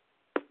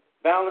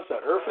balance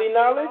of earthly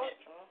knowledge,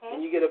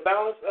 and you get a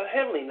balance of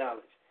heavenly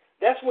knowledge.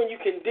 That's when you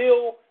can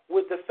deal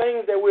with the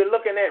things that we're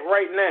looking at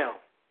right now.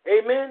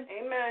 Amen?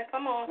 Amen.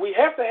 Come on. We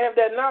have to have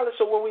that knowledge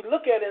so when we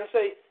look at it and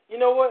say, you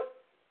know what?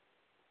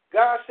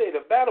 God said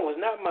the battle is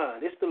not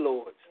mine, it's the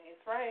Lord's.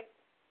 That's right.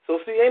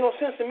 So see, ain't no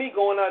sense in me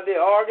going out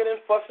there arguing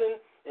and fussing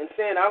and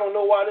saying I don't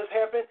know why this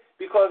happened,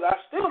 because I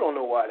still don't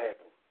know why it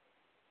happened.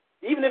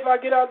 Even if I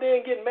get out there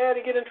and get mad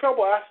and get in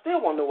trouble, I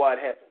still won't know why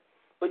it happened.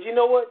 But you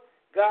know what?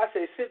 God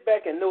says sit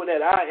back and know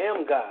that I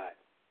am God.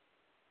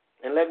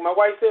 And like my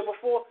wife said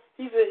before,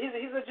 he's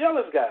a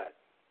jealous God.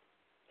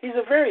 He's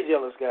a very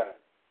jealous God.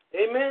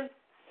 Amen?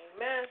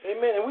 Amen.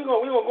 Amen. And we're gonna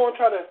go and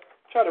try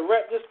to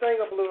wrap this thing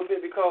up a little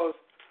bit, because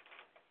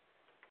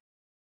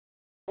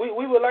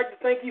we would like to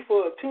thank you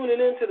for tuning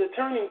in to the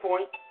Turning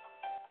Point.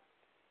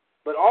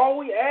 But all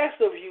we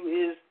ask of you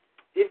is,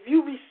 if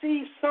you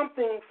receive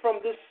something from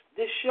this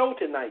show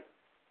tonight,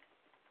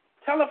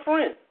 tell a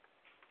friend,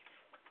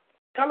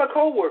 tell a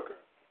coworker,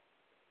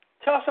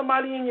 tell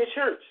somebody in your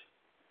church,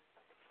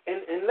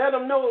 and let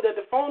them know that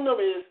the phone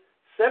number is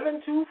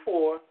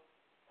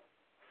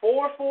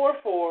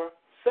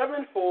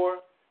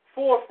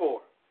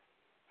 724-444-7444.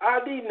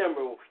 ID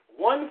number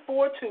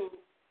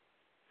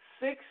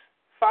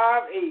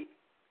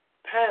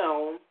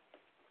 142658#.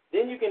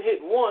 Then you can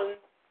hit 1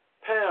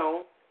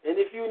 pound. And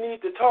if you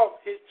need to talk,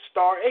 hit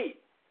 *8.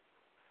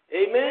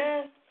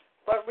 Amen?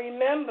 But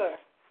remember,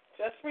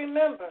 just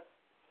remember,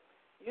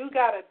 you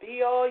got to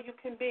be all you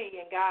can be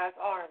in God's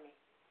army.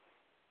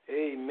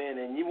 Amen.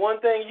 And one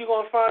thing you're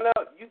going to find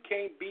out, you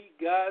can't beat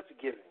God's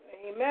giving.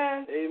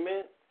 Amen.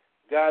 Amen.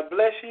 God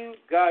bless you.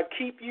 God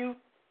keep you.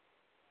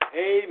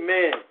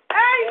 Amen.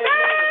 Amen.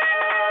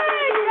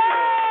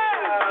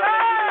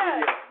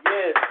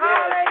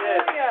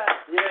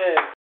 Yes.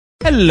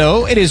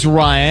 Hello, it is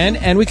Ryan,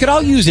 and we could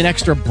all use an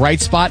extra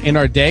bright spot in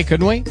our day,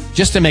 couldn't we?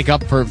 Just to make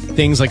up for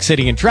things like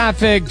sitting in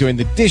traffic, doing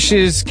the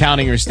dishes,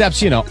 counting your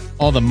steps,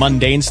 all the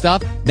mundane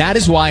stuff. That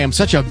is why I'm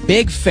such a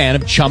big fan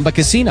of Chumba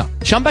Casino.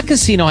 Chumba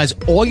Casino has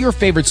all your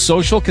favorite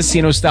social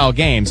casino-style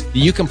games that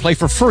you can play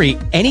for free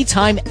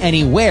anytime,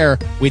 anywhere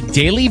with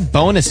daily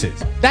bonuses.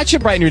 That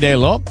should brighten your day a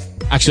little.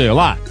 Actually, a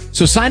lot.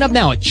 So sign up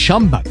now at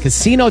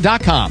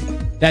ChumbaCasino.com.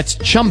 That's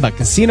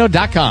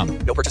ChumbaCasino.com.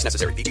 No purchase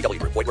necessary. VGW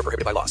Group. Void where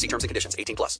prohibited by law. See terms and conditions. 18+.